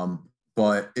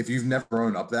 But if you've never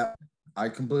grown up that, I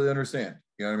completely understand.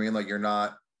 You know what I mean? Like, you're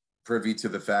not privy to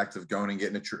the fact of going and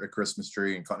getting a Christmas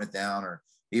tree and cutting it down, or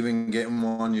even getting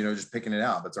one, you know, just picking it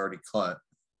out that's already cut.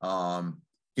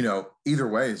 You know, either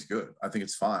way is good. I think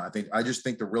it's fine. I just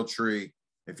think the real tree,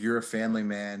 if you're a family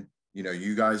man, you know,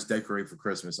 you guys decorate for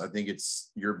Christmas, I think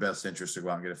it's your best interest to go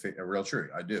out and get a real tree.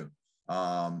 I do.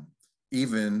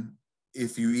 Even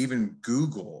if you even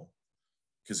Google,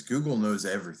 because Google knows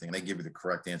everything, they give you the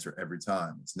correct answer every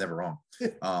time. It's never wrong.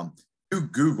 You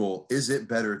Google, is it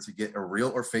better to get a real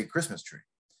or fake Christmas tree?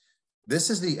 This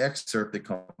is the excerpt that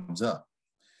comes up.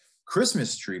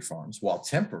 Christmas tree farms, while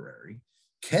temporary,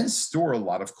 can store a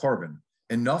lot of carbon,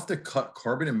 enough to cut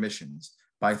carbon emissions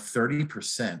by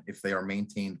 30% if they are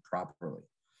maintained properly.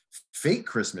 Fake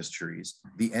Christmas trees,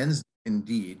 the ends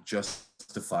indeed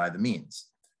justify the means.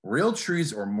 Real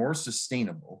trees are more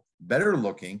sustainable, better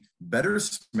looking, better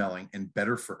smelling, and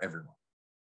better for everyone.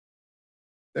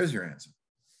 There's your answer.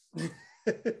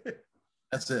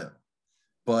 That's it.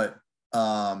 But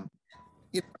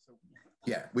you know,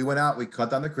 yeah, we went out, we cut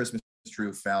down the Christmas tree,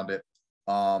 we found it.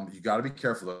 You got to be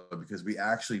careful though, because we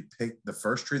actually picked the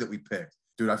first tree that we picked.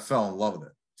 Dude, I fell in love with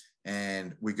it.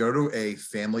 And we go to a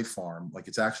family farm, like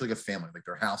it's actually like a family, like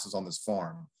their house is on this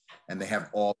farm and they have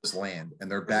all this land and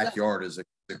their backyard is a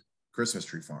Christmas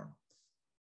tree farm.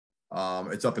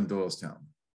 It's up in Doylestown.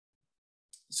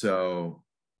 So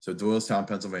Doylestown,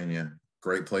 Pennsylvania,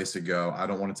 great place to go. I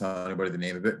don't want to tell anybody the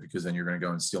name of it because then you're going to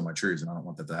go and steal my trees and I don't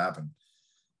want that to happen.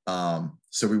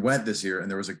 So we went this year and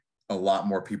there was a lot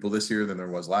more people this year than there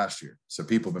was last year. So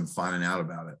people have been finding out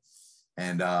about it.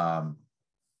 And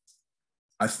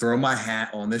I throw my hat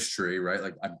on this tree, right?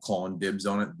 Like I'm calling dibs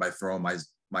on it by throwing my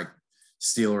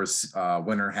Steelers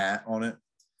winter hat on it.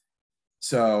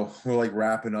 So we're like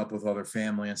wrapping up with other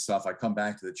family and stuff. I come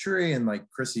back to the tree and like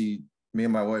Chrissy, me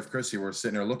and my wife, Chrissy, we're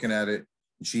sitting there looking at it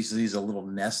and she sees a little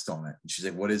nest on it. And she's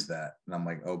like, what is that? And I'm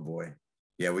like, oh boy,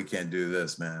 yeah, we can't do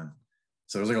this, man.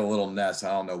 So it was like a little nest.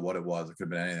 I don't know what it was. It could have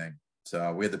been anything.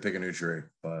 So we had to pick a new tree,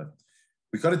 but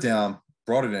we cut it down,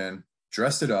 brought it in,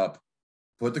 dressed it up,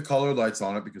 put the colored lights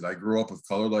on it because I grew up with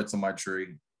colored lights on my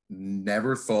tree.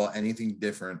 Never thought anything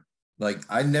different. Like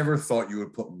I never thought you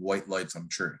would put white lights on a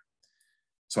tree.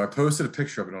 So I posted a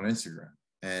picture of it on Instagram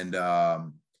and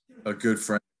a good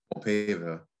friend,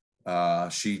 Pava,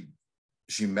 she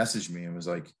messaged me and was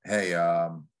like, hey,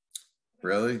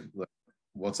 really? Like,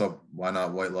 what's up? Why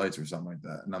not white lights or something like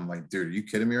that? And I'm like, dude, are you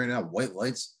kidding me right now? White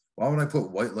lights? Why would I put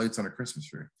white lights on a Christmas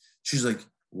tree? She's like,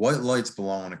 white lights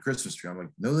belong on a Christmas tree. I'm like,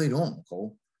 no, they don't,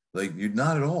 Nicole. Like, you're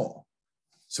not at all.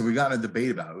 So we got in a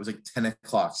debate about it. It was like 10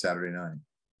 o'clock Saturday night.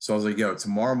 So I was like, yo,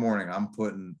 tomorrow morning, I'm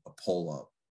putting a poll up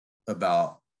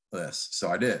about this. So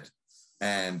I did.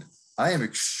 And I am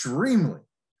extremely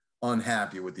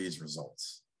unhappy with these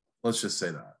results. Let's just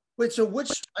say that. Wait, so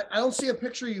I don't see a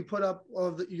picture you put up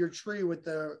of your tree with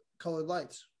the colored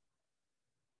lights.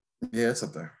 Yeah, it's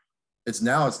up there. It's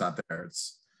not there.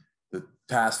 It's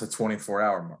past the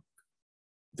 24-hour mark.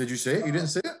 Did you see it? You didn't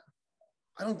see it?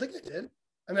 I don't think I did.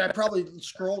 I mean, I probably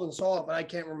scrolled and saw it, but I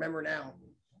can't remember now.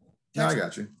 No, I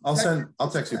got you. I'll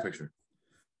text you a picture.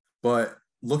 But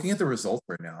looking at the results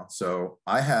right now, so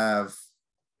I have,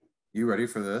 you ready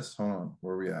for this? Hold on,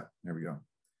 where are we at? Here we go.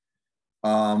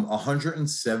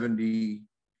 170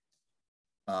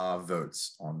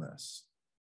 votes on this.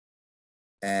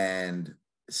 And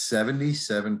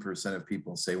 77% of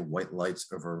people say white lights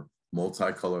over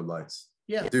multicolored lights.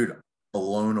 Yeah. Dude,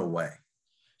 blown away.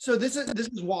 So this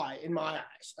is why, in my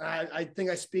eyes, I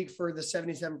think I speak for the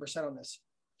 77% on this.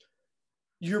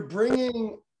 You're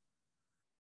bringing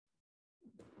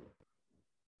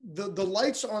the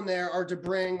lights on there are to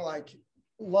bring like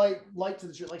light to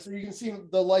the tree. Like, so you can see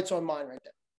the lights on mine right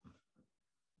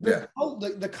there.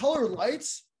 The color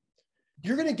lights,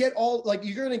 you're gonna get all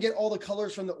the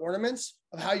colors from the ornaments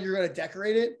of how you're gonna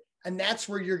decorate it, and that's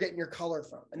where you're getting your color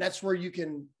from, and that's where you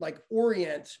can like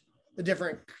orient the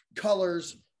different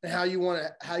colors and how you want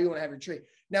to have your tree.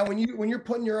 Now, when you're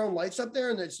putting your own lights up there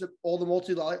and it's all the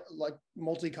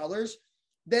multi-colors,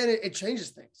 then it changes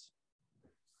things.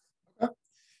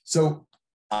 So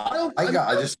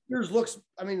yours looks,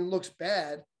 I mean, it looks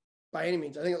bad by any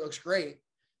means. I think it looks great.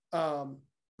 I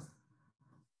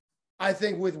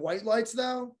think with white lights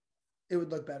though, it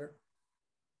would look better.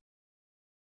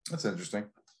 That's interesting.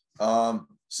 So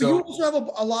you also have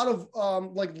a lot of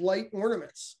like light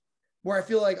ornaments, where I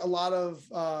feel like a lot of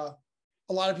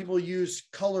people use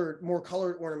more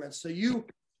colored ornaments. So you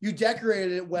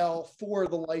decorated it well for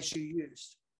the lights you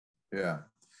used. Yeah.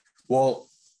 Well,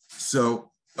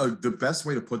 so the best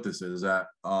way to put this is that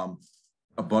a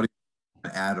buddy,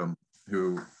 Adam,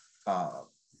 who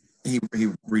he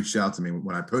reached out to me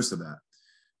when I posted that.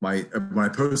 When I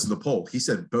posted the poll, he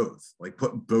said both, like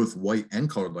put both white and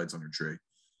colored lights on your tree.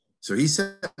 So he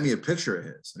sent me a picture of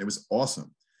his, and it was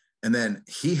awesome. And then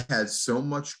he had so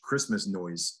much Christmas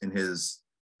noise in his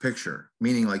picture,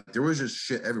 meaning like there was just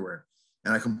shit everywhere.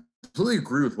 And I completely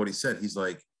agree with what he said. He's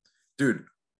like, dude,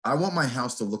 I want my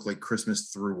house to look like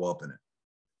Christmas threw up in it.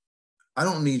 I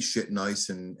don't need shit nice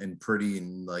and pretty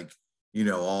and like, you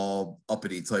know, all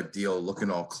uppity type deal, looking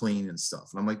all clean and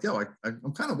stuff. And I'm like, yo,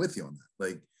 I'm kind of with you on that.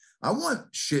 Like, I want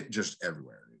shit just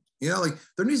everywhere. You know, like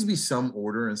there needs to be some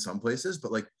order in some places,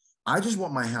 but like, I just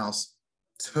want my house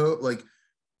to like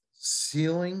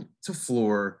ceiling to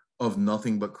floor of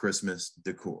nothing but Christmas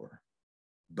decor.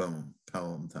 Boom,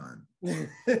 poem time.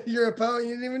 You're a poet,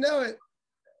 you didn't even know it.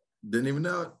 Didn't even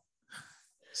know it.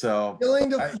 So ceiling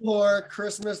to floor,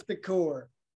 Christmas decor.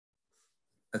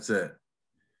 That's it.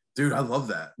 Dude, I love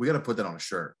that. We got to put that on a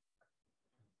shirt.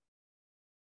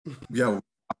 Yeah, we'll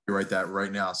write that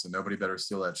right now, so nobody better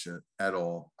steal that shit at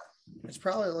all. It's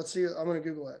probably, let's see, I'm going to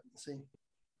Google it. Let's see.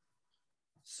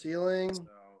 Ceiling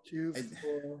to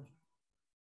floor.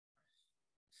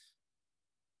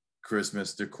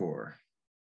 Christmas decor.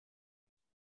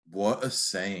 What a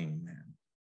saying, man.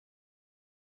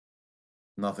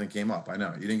 Nothing came up. I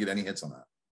know. You didn't get any hits on that.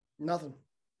 Nothing.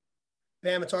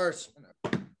 Bam, it's ours.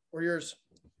 Or yours.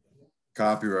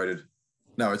 Copyrighted.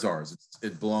 No, it's ours.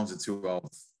 It belongs to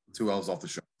two elves off the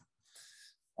show.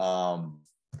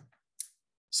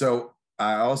 So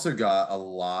I also got a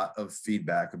lot of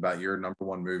feedback about your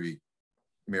 #1 movie,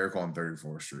 Miracle on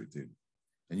 34th Street, dude.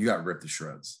 And you got ripped to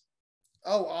shreds.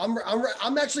 Oh,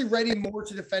 I'm actually ready more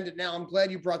to defend it now. I'm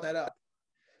glad you brought that up,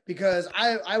 because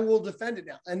I will defend it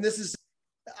now. And this is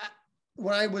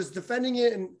when I was defending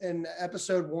it in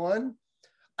episode 1,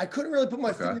 I couldn't really put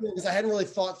my finger in it because I hadn't really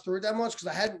thought through it that much,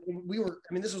 because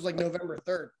this was like November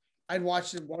 3rd. I'd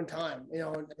watched it one time, you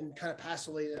know, and kind of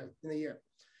passively in the year.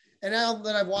 And now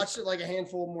that I've watched it like a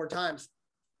handful more times,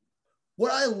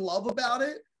 what I love about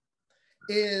it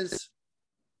is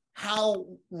how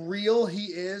real he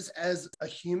is as a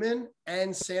human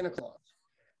and Santa Claus,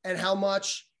 and how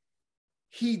much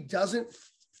he doesn't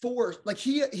force, like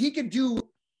he could do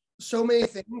so many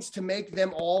things to make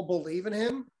them all believe in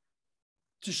him,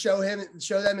 to show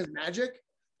them his magic,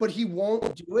 but he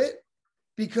won't do it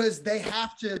because they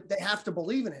have to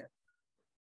believe in him.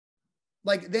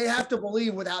 Like they have to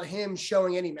believe without him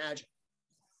showing any magic.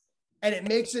 And it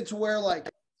makes it to where like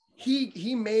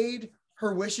he made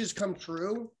her wishes come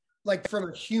true like from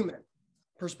a human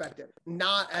perspective,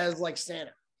 not as like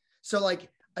Santa. So like,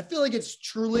 I feel like it's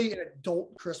truly an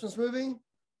adult Christmas movie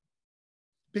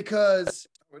because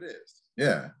it is.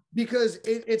 Yeah. Because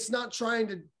it's not trying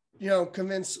to, you know,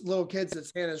 convince little kids that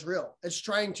Santa is real. It's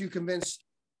trying to convince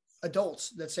adults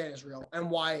that Santa is real and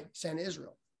why Santa is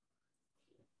real.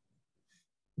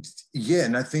 Yeah,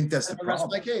 and I think that's the rest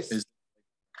problem. my case.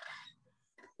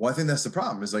 Well, I think that's the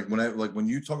problem. Is like when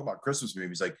you talk about Christmas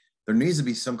movies, like there needs to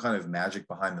be some kind of magic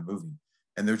behind the movie,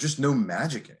 and there's just no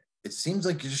magic in it. It seems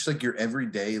like it's just like your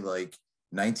everyday like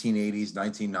 1980s,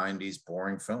 1990s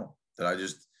boring film that I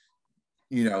just,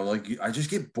 you know, like I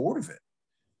just get bored of it.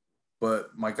 But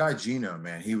my guy Gino,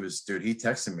 man, he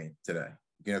texted me today,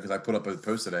 you know, because I put up a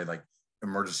post today, like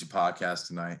emergency podcast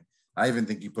tonight. I even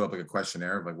think you put up like a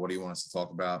questionnaire of like, what do you want us to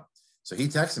talk about? So he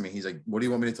texted me. He's like, what do you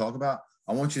want me to talk about?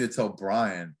 I want you to tell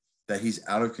Brian that he's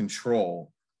out of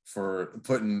control for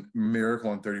putting Miracle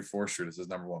on 34th Street as his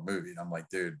 #1 movie. And I'm like,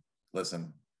 dude,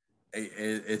 listen,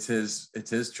 it's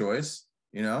his choice.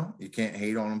 You know, you can't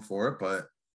hate on him for it, but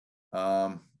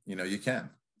you know, you can.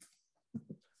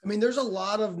 I mean, there's a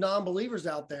lot of non-believers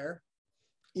out there,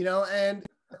 you know, and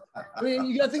I mean,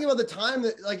 you got to think about the time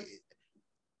that like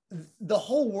the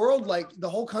whole world, like the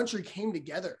whole country came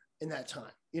together in that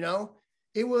time, you know,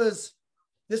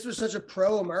 this was such a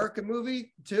pro-American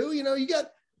movie too. You know,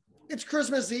 it's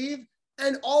Christmas Eve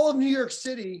and all of New York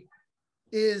City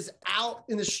is out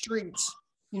in the streets,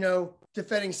 you know,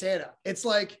 defending Santa. It's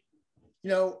like,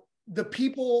 you know, the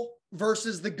people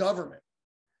versus the government,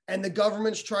 and the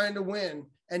government's trying to win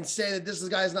and say that this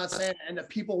guy's not Santa, and the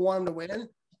people want him to win,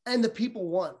 and the people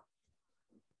won.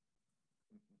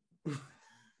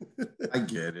 I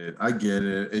get it.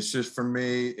 It's just, for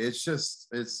me, it's just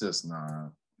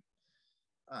not.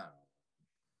 I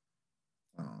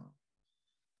don't know.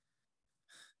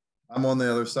 I'm on the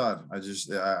other side.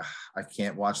 I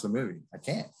can't watch the movie. I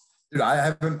can't, dude.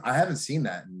 I haven't seen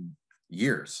that in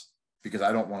years because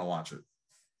I don't want to watch it.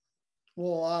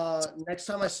 Well, next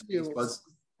time I see you, we're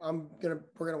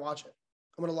gonna watch it.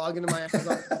 I'm gonna log into my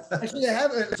Amazon. Actually, I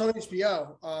have it. It's on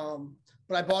HBO,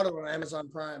 but I bought it on Amazon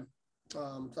Prime.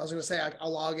 I was gonna say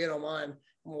I'll log in on mine and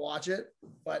we'll watch it,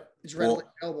 but it's readily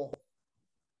available.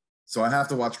 So I have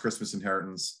to watch Christmas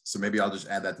Inheritance. So maybe I'll just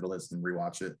add that to the list and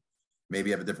rewatch it.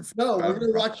 Maybe have a different. No, we're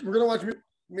gonna watch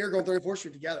Miracle on 34th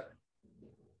Street together.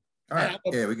 All right.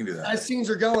 Yeah, we can do that. As scenes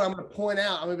are going, I'm gonna point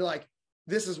out. I'm gonna be like,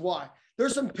 this is why.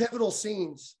 There's some pivotal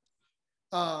scenes.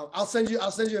 I'll send you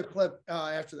a clip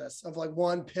after this of like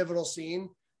one pivotal scene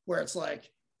where it's like,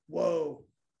 whoa,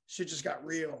 shit just got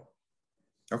real.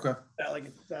 Okay. I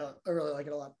really like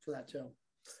it a lot for that too.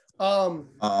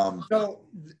 No,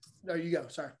 you go.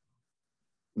 Sorry.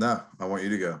 No, I want you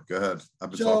to go. Go ahead.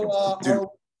 I've been talking. Dude,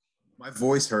 my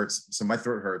voice hurts. So my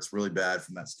throat hurts really bad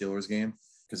from that Steelers game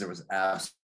because it was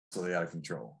absolutely out of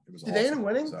control. It was. Did they end up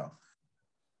winning? So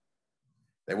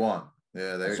they won.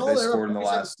 Yeah, they scored in the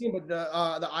last. But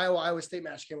the Iowa State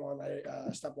match came on.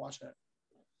 I stopped watching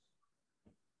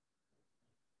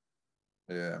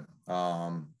it. Yeah.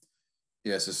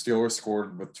 Yeah. So Steelers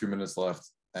scored with 2 minutes left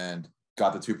and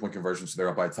got the 2-point conversion, so they're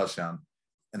up by a touchdown.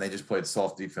 And they just played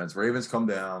soft defense. Ravens come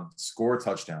down, score a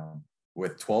touchdown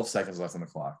with 12 seconds left on the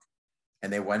clock,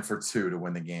 and they went for 2 to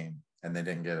win the game, and they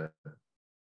didn't get it.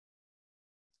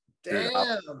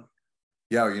 Damn.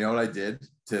 Dude, you know what I did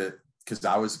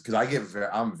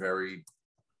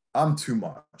I'm too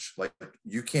much. Like,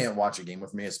 you can't watch a game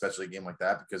with me, especially a game like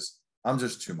that, because I'm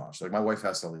just too much. Like, my wife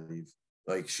has to leave.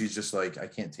 Like, she's just like, I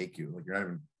can't take you. Like, you're not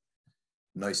even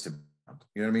nice to me.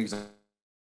 You know what I mean? 'Cause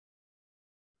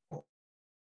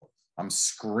I'm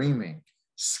screaming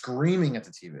at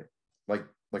the TV, like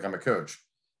I'm a coach.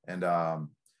 And I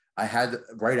had,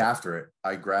 right after it,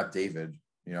 I grabbed David,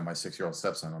 you know, my 6-year-old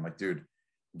stepson. I'm like, dude,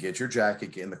 get your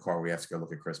jacket, get in the car. We have to go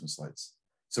look at Christmas lights.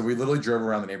 So we literally drove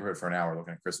around the neighborhood for an hour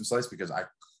looking at Christmas lights because I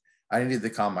needed to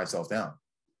calm myself down.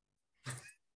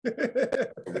 We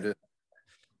did.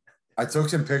 I took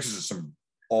some pictures of some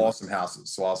awesome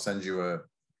houses. So I'll send you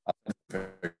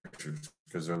pictures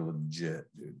because they're legit,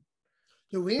 dude.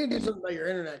 Dude, we need to do something about your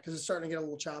internet because it's starting to get a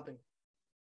little choppy.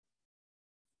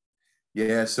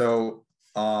 Yeah, so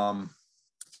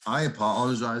I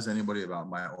apologize to anybody about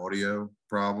my audio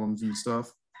problems and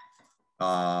stuff.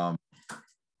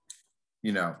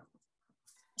 You know,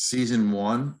 season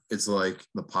 1, it's like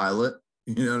the pilot,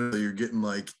 you know, you're getting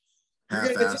like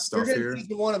half-assed stuff here.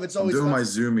 Season 1 of it's I'm always doing fun. my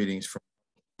Zoom meetings from.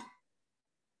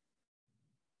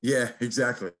 Yeah,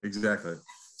 exactly.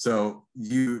 So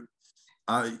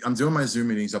I'm doing my Zoom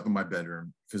meetings up in my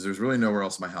bedroom because there's really nowhere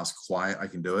else in my house quiet I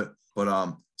can do it.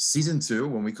 But season 2,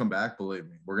 when we come back, believe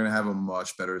me, we're going to have a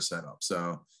much better setup.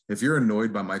 So if you're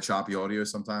annoyed by my choppy audio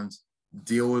sometimes,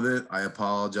 deal with it. I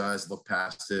apologize. Look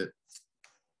past it.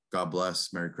 God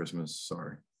bless. Merry Christmas.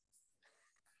 Sorry.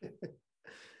 So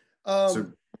what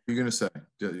are you going to say?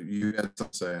 You had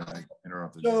something to say, and I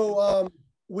interrupted you. So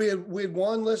we had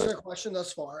one listener question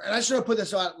thus far, and I should have put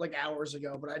this out like hours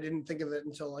ago, but I didn't think of it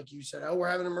until like you said, oh, we're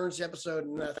having an emergency episode,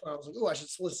 and that's when I was like, oh, I should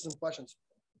solicit some questions.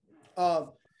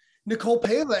 Nicole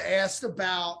Pava asked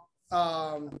about,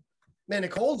 man,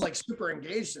 Nicole's like super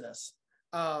engaged to this.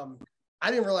 I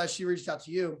didn't realize she reached out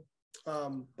to you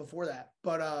before that,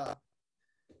 but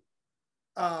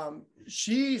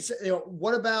she's,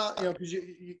 what about, because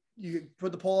you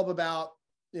put the poll up about,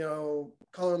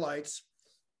 color lights.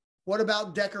 What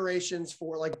about decorations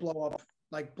for like blow up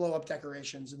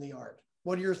decorations in the yard?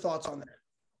 What are your thoughts on that?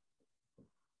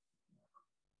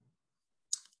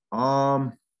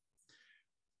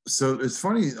 So it's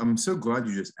funny. I'm so glad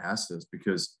you just asked this,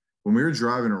 because when we were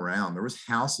driving around, there was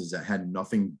houses that had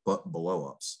nothing but blow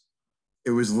ups. It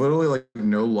was literally like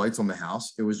no lights on the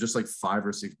house. It was just like 5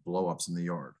 or 6 blow ups in the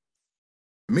yard.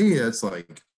 To me, it's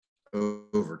like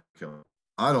overkill.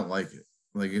 I don't like it.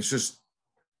 Like, it's just,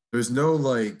 there's no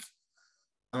like,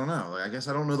 I don't know. Like, I guess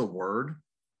I don't know the word.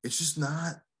 It's just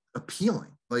not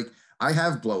appealing. Like, I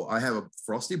have a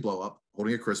frosty blow up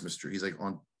holding a Christmas tree. He's like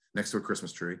on next to a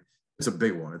Christmas tree. It's a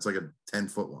big one. It's like a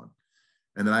 10-foot one.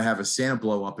 And then I have a Santa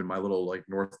blow up in my little like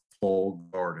North Pole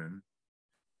garden.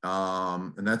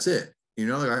 And that's it.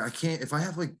 Like I can't, if I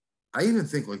have like, I even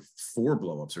think like 4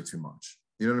 blow ups are too much.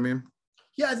 You know what I mean?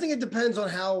 Yeah, I think it depends on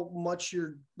how much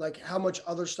how much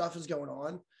other stuff is going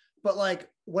on. But like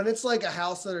when it's like a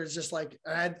house that is just like,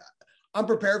 I'm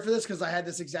prepared for this because I had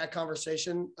this exact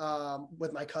conversation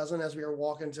with my cousin as we were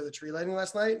walking to the tree lighting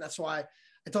last night. That's why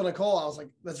I told Nicole, I was like,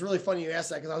 that's really funny you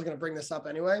asked that, because I was going to bring this up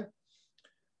anyway.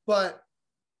 But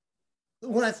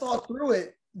when I thought through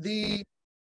it,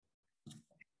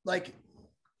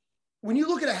 when you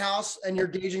look at a house and you're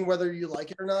gauging whether you like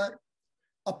it or not,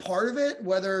 a part of it,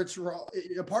 whether it's wrong,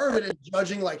 a part of it is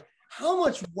judging like how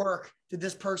much work did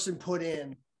this person put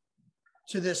in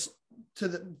to this, to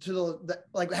the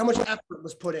like how much effort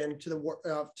was put into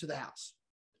the house,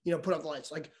 put up the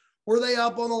lights. Like, were they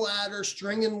up on the ladder,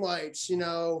 stringing lights,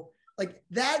 like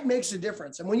that makes a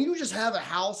difference. And when you just have a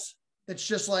house that's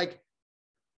just like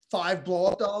 5 blow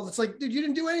up dolls, it's like, dude, you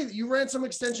didn't do anything. You ran some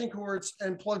extension cords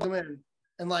and plugged them in,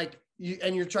 and like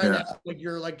you're trying to act like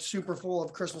you're like super full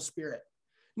of Christmas spirit.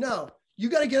 No, you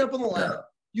got to get up on the ladder.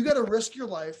 You got to risk your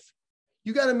life.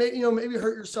 You got to maybe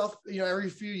hurt yourself, every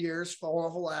few years, falling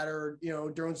off a ladder,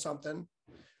 doing something.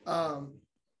 But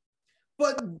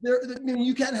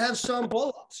you can have some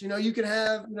blow-ups. You can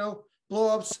have,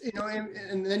 blow-ups,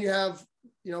 and then you have,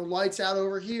 lights out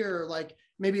over here. Like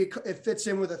maybe it fits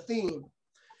in with a theme.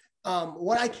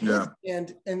 What I can't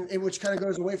stand, and which kind of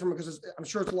goes away from it, because I'm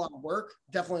sure it's a lot of work,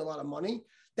 definitely a lot of money.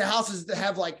 The houses that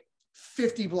have like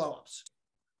 50 blow-ups.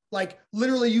 Like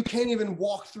literally you can't even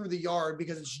walk through the yard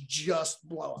because it's just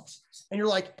blow-ups. And you're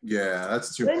like, yeah,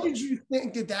 that's too much. When did you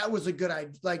think that was a good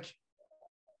idea? Like,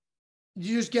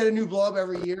 you just get a new blow up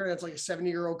every year and it's like a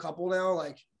 70-year-old couple now.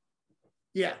 Like,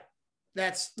 yeah,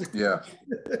 that's yeah.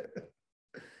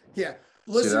 Yeah.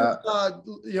 Listen,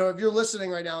 if you're listening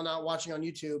right now, not watching on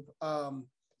YouTube,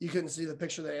 you couldn't see the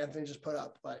picture that Anthony just put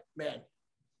up, but man,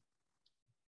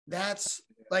 that's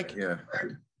like,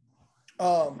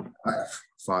 5,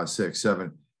 6,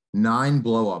 7, 9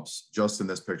 blow-ups just in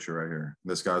this picture right here.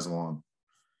 This guy's lawn.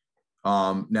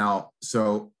 Now,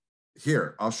 so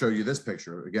here, I'll show you this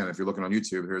picture. Again, if you're looking on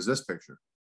YouTube, here's this picture.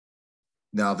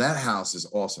 Now, that house is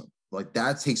awesome. Like,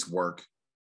 that takes work.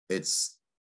 It's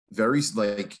very,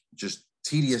 like, just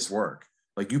tedious work.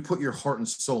 Like, you put your heart and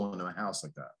soul into a house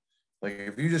like that. Like,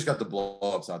 if you just got the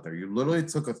blow-ups out there, you literally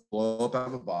took a blow-up out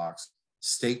of a box,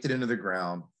 staked it into the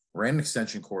ground, ran an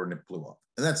extension cord, and it blew up.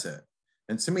 And that's it.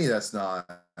 And to me, that's not,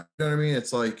 you know what I mean?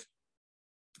 It's like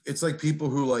people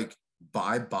who, like,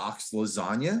 buy boxed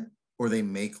lasagna, or they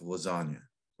make lasagna,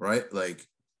 right? Like,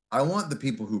 I want the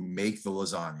people who make the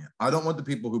lasagna. I don't want the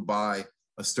people who buy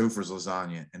a Stouffer's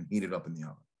lasagna and heat it up in the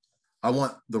oven. I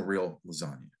want the real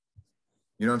lasagna.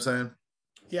 You know what I'm saying?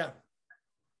 Yeah.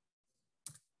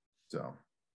 So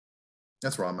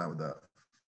that's where I'm at with that.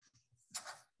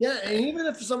 Yeah, and even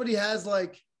if somebody has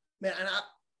like, man, and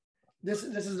this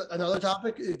is another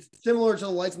topic. It's similar to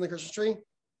the lights on the Christmas tree,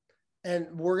 and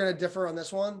we're gonna differ on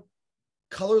this one.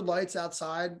 Colored lights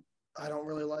outside, I don't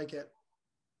really like it.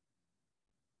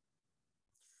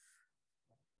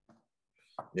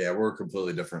 Yeah, we're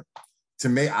completely different. To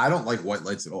me, I don't like white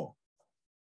lights at all.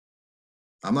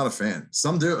 I'm not a fan.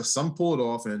 Some do. Some pull it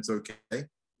off and it's okay.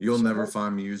 You'll never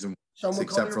find me using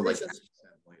except for like accent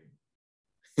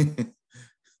lighting.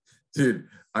 Dude,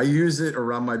 I use it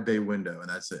around my bay window and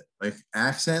that's it. Like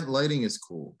accent lighting is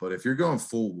cool, but if you're going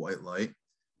full white light,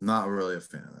 not really a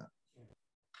fan of that.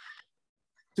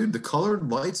 Dude, the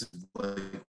colored lights is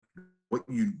like what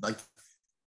you like.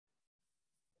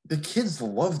 The kids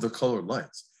love the colored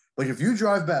lights. Like if you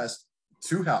drive past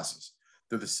two houses,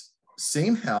 they're the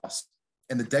same house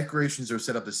and the decorations are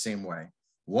set up the same way.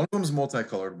 One of them's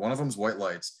multicolored, one of them's white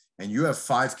lights, and you have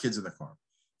 5 kids in the car.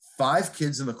 5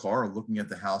 kids in the car are looking at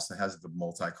the house that has the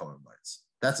multicolored lights.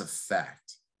 That's a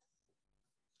fact.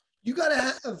 You got to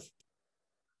have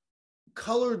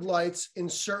colored lights in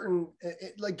certain,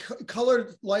 like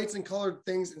colored lights and colored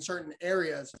things in certain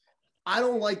areas. I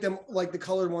don't like them like the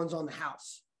colored ones on the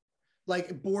house,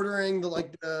 like bordering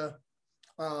the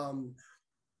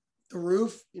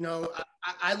roof. You know,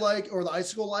 I like, or the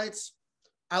icicle lights.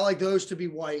 I like those to be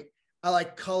white. I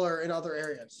like color in other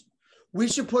areas. You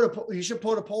should put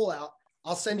a poll out.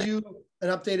 I'll send you an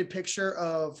updated picture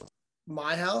of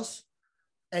my house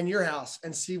and your house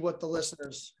and see what the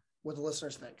listeners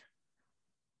think.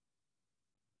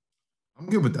 I'm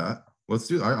good with that. Let's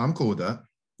do. I'm cool with that.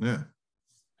 Yeah,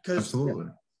 absolutely.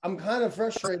 I'm kind of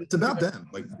frustrated. It's about them.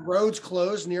 Like roads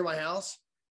closed near my house,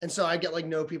 and so I get like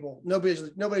no people.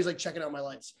 Nobody's like checking out my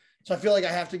lights. So I feel like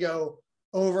I have to go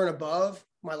over and above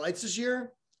my lights this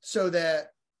year so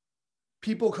that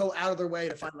people go out of their way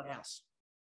to find my house.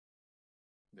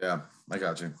 Yeah, I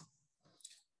got you.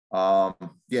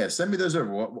 Yeah, send me those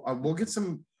over. We'll get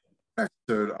some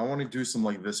episode. I want to do some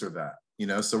like this or that, you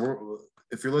know. So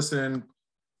if you're listening,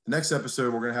 the next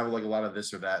episode we're gonna have like a lot of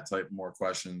this or that type more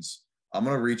questions. I'm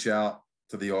gonna reach out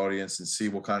to the audience and see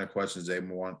what kind of questions they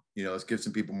want. You know, let's give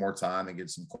some people more time and get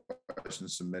some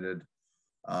questions submitted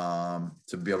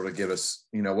to be able to give us,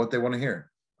 you know, what they want to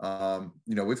hear.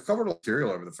 You know, we've covered material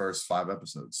over the first 5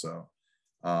 episodes. So,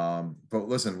 but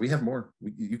listen, we have more.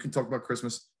 You can talk about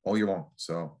Christmas all year long.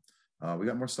 So we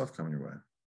got more stuff coming your way.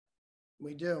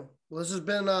 We do. Well, this has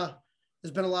been a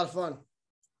lot of fun.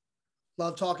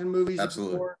 Love talking movies.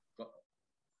 Absolutely.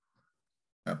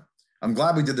 Yeah. I'm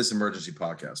glad we did this emergency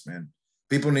podcast, man.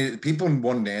 People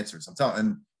wanted answers. I'm telling,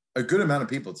 and a good amount of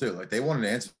people too. Like they wanted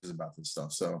answers about this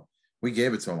stuff. So we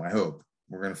gave it to them. I hope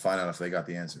we're going to find out if they got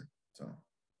the answer. So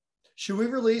should we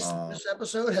release this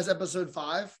episode as episode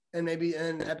 5 and maybe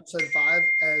in episode 5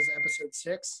 as episode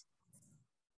 6?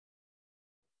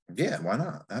 Yeah, why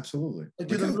not? Absolutely. Like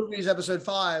do the movies episode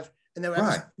 5 and then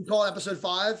we call it episode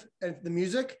 5 and the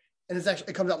music, and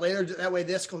it comes out later. That way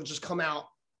this will just come out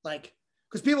like,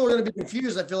 because people are going to be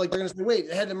confused. I feel like they're going to say, wait,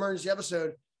 they had an emergency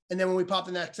episode. And then when we pop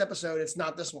the next episode, it's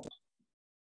not this one.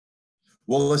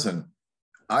 Well, listen,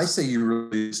 I say you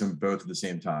release them both at the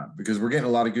same time because we're getting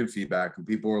a lot of good feedback and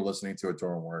people are listening to it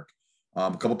during work.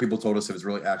 A couple people told us that it's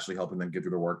really actually helping them get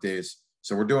through their work days.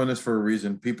 So we're doing this for a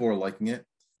reason. People are liking it.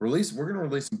 We're going to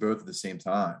release them both at the same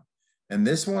time. And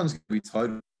this one's going to be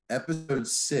titled Episode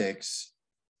 6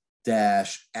 -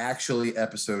 actually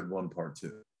Episode 1 Part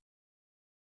 2.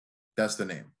 That's the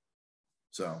name.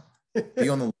 So be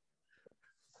on the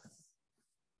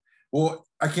Well,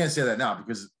 I can't say that now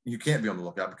because you can't be on the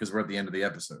lookout because we're at the end of the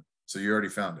episode. So you already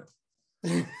found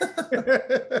it.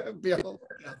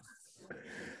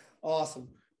 Awesome.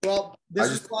 Well, this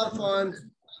is a lot of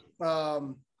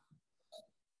fun.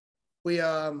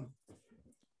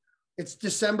 It's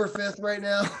December 5th right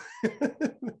now.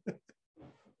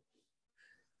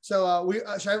 So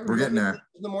we're getting there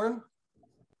in the morning.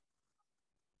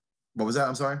 What was that?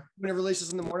 I'm sorry. We're gonna release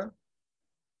this in the morning.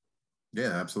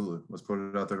 Yeah, absolutely. Let's put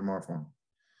it out there tomorrow for them.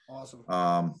 Awesome.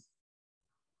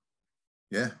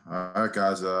 Yeah. All right,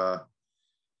 guys.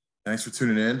 Thanks for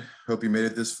tuning in. Hope you made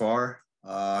it this far.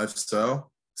 If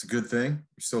so, it's a good thing.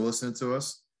 You're still listening to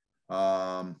us.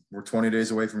 We're 20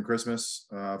 days away from Christmas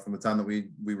from the time that we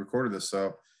recorded this.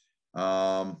 So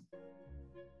we're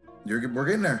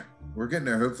getting there. We're getting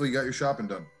there. Hopefully you got your shopping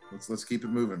done. Let's keep it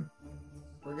moving.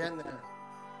 We're getting there.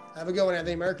 Have a good one,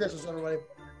 Anthony. Merry Christmas, everybody.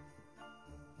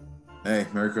 Hey,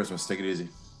 Merry Christmas. Take it easy.